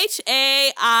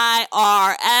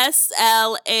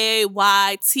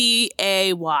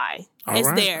 HAIRSLAYTAY.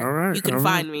 It's there. All right, you can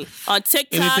find me on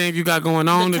TikTok. Anything you got going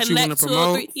on that you want to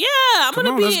promote? Yeah, I'm going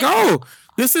to be. Let's go.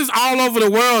 This is all over the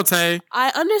world, Tay.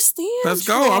 I understand. Let's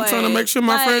go. I'm trying to make sure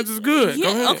my friends is good. Yeah,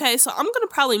 go ahead. Okay, so I'm going to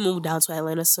probably move down to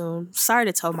Atlanta soon. Sorry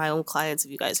to tell my own clients if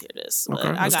you guys hear this, but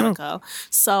I got to go.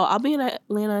 So I'll be in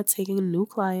Atlanta taking new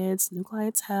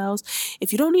clientels.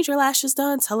 If you don't need your lashes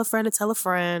done, tell a friend to tell a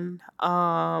friend.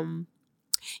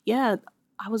 Yeah,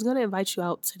 I was going to invite you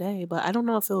out today, but I don't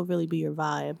know if it'll really be your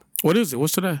vibe. What is it?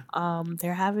 What's today?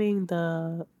 They're having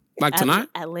the tonight?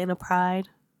 Atlanta Pride.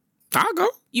 I'll go.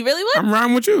 You really would? I'm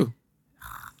riding with you.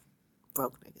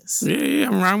 Broke niggas. Yeah,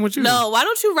 I'm riding with you. No, why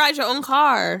don't you ride your own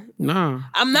car? No.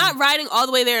 I'm not riding all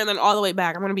the way there and then all the way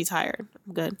back. I'm going to be tired.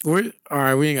 I'm good. All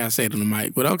right, we ain't got to say it on the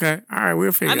mic, but okay. All right,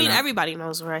 we'll figure it out. Everybody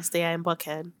knows where I stay at in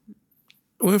Buckhead.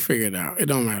 We'll figure it out. It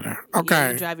don't matter.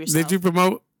 Okay. You drive yourself. Did you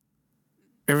promote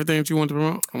everything that you want to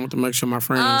promote? I want to make sure my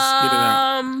friends get it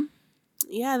out.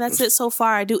 Yeah, that's it so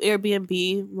far. I do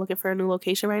Airbnb. I'm looking for a new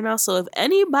location right now. So if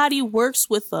anybody works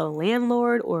with a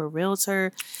landlord or a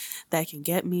realtor that can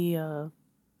get me a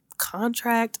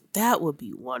contract, that would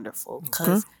be wonderful.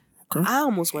 Because I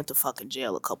almost went to fucking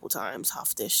jail a couple times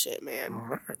off this shit, man. All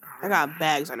right. I got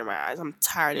bags under my eyes. I'm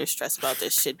tired and stressed about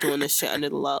this shit, doing this shit under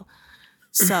the law.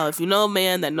 So if you know a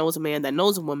man that knows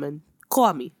a woman,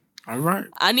 call me. All right.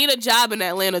 I need a job in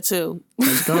Atlanta too.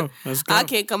 Let's go. I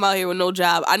can't come out here with no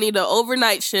job. I need an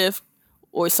overnight shift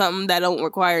or something that don't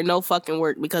require no fucking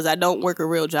work, because I don't work a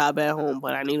real job at home,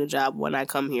 but I need a job when I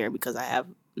come here because I have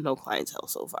no clientele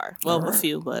so far. Well, a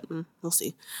few, but we'll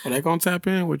see. Well, they gonna tap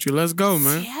in with you. Let's go,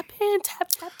 man. Tap in.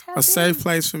 A safe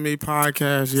place for me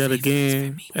podcast yet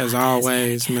again. As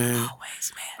always, man.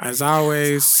 As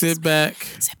always, sit back,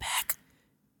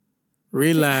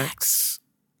 relax,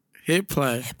 hit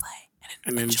play,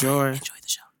 and enjoy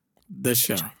the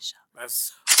show.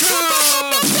 Let's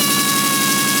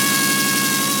go.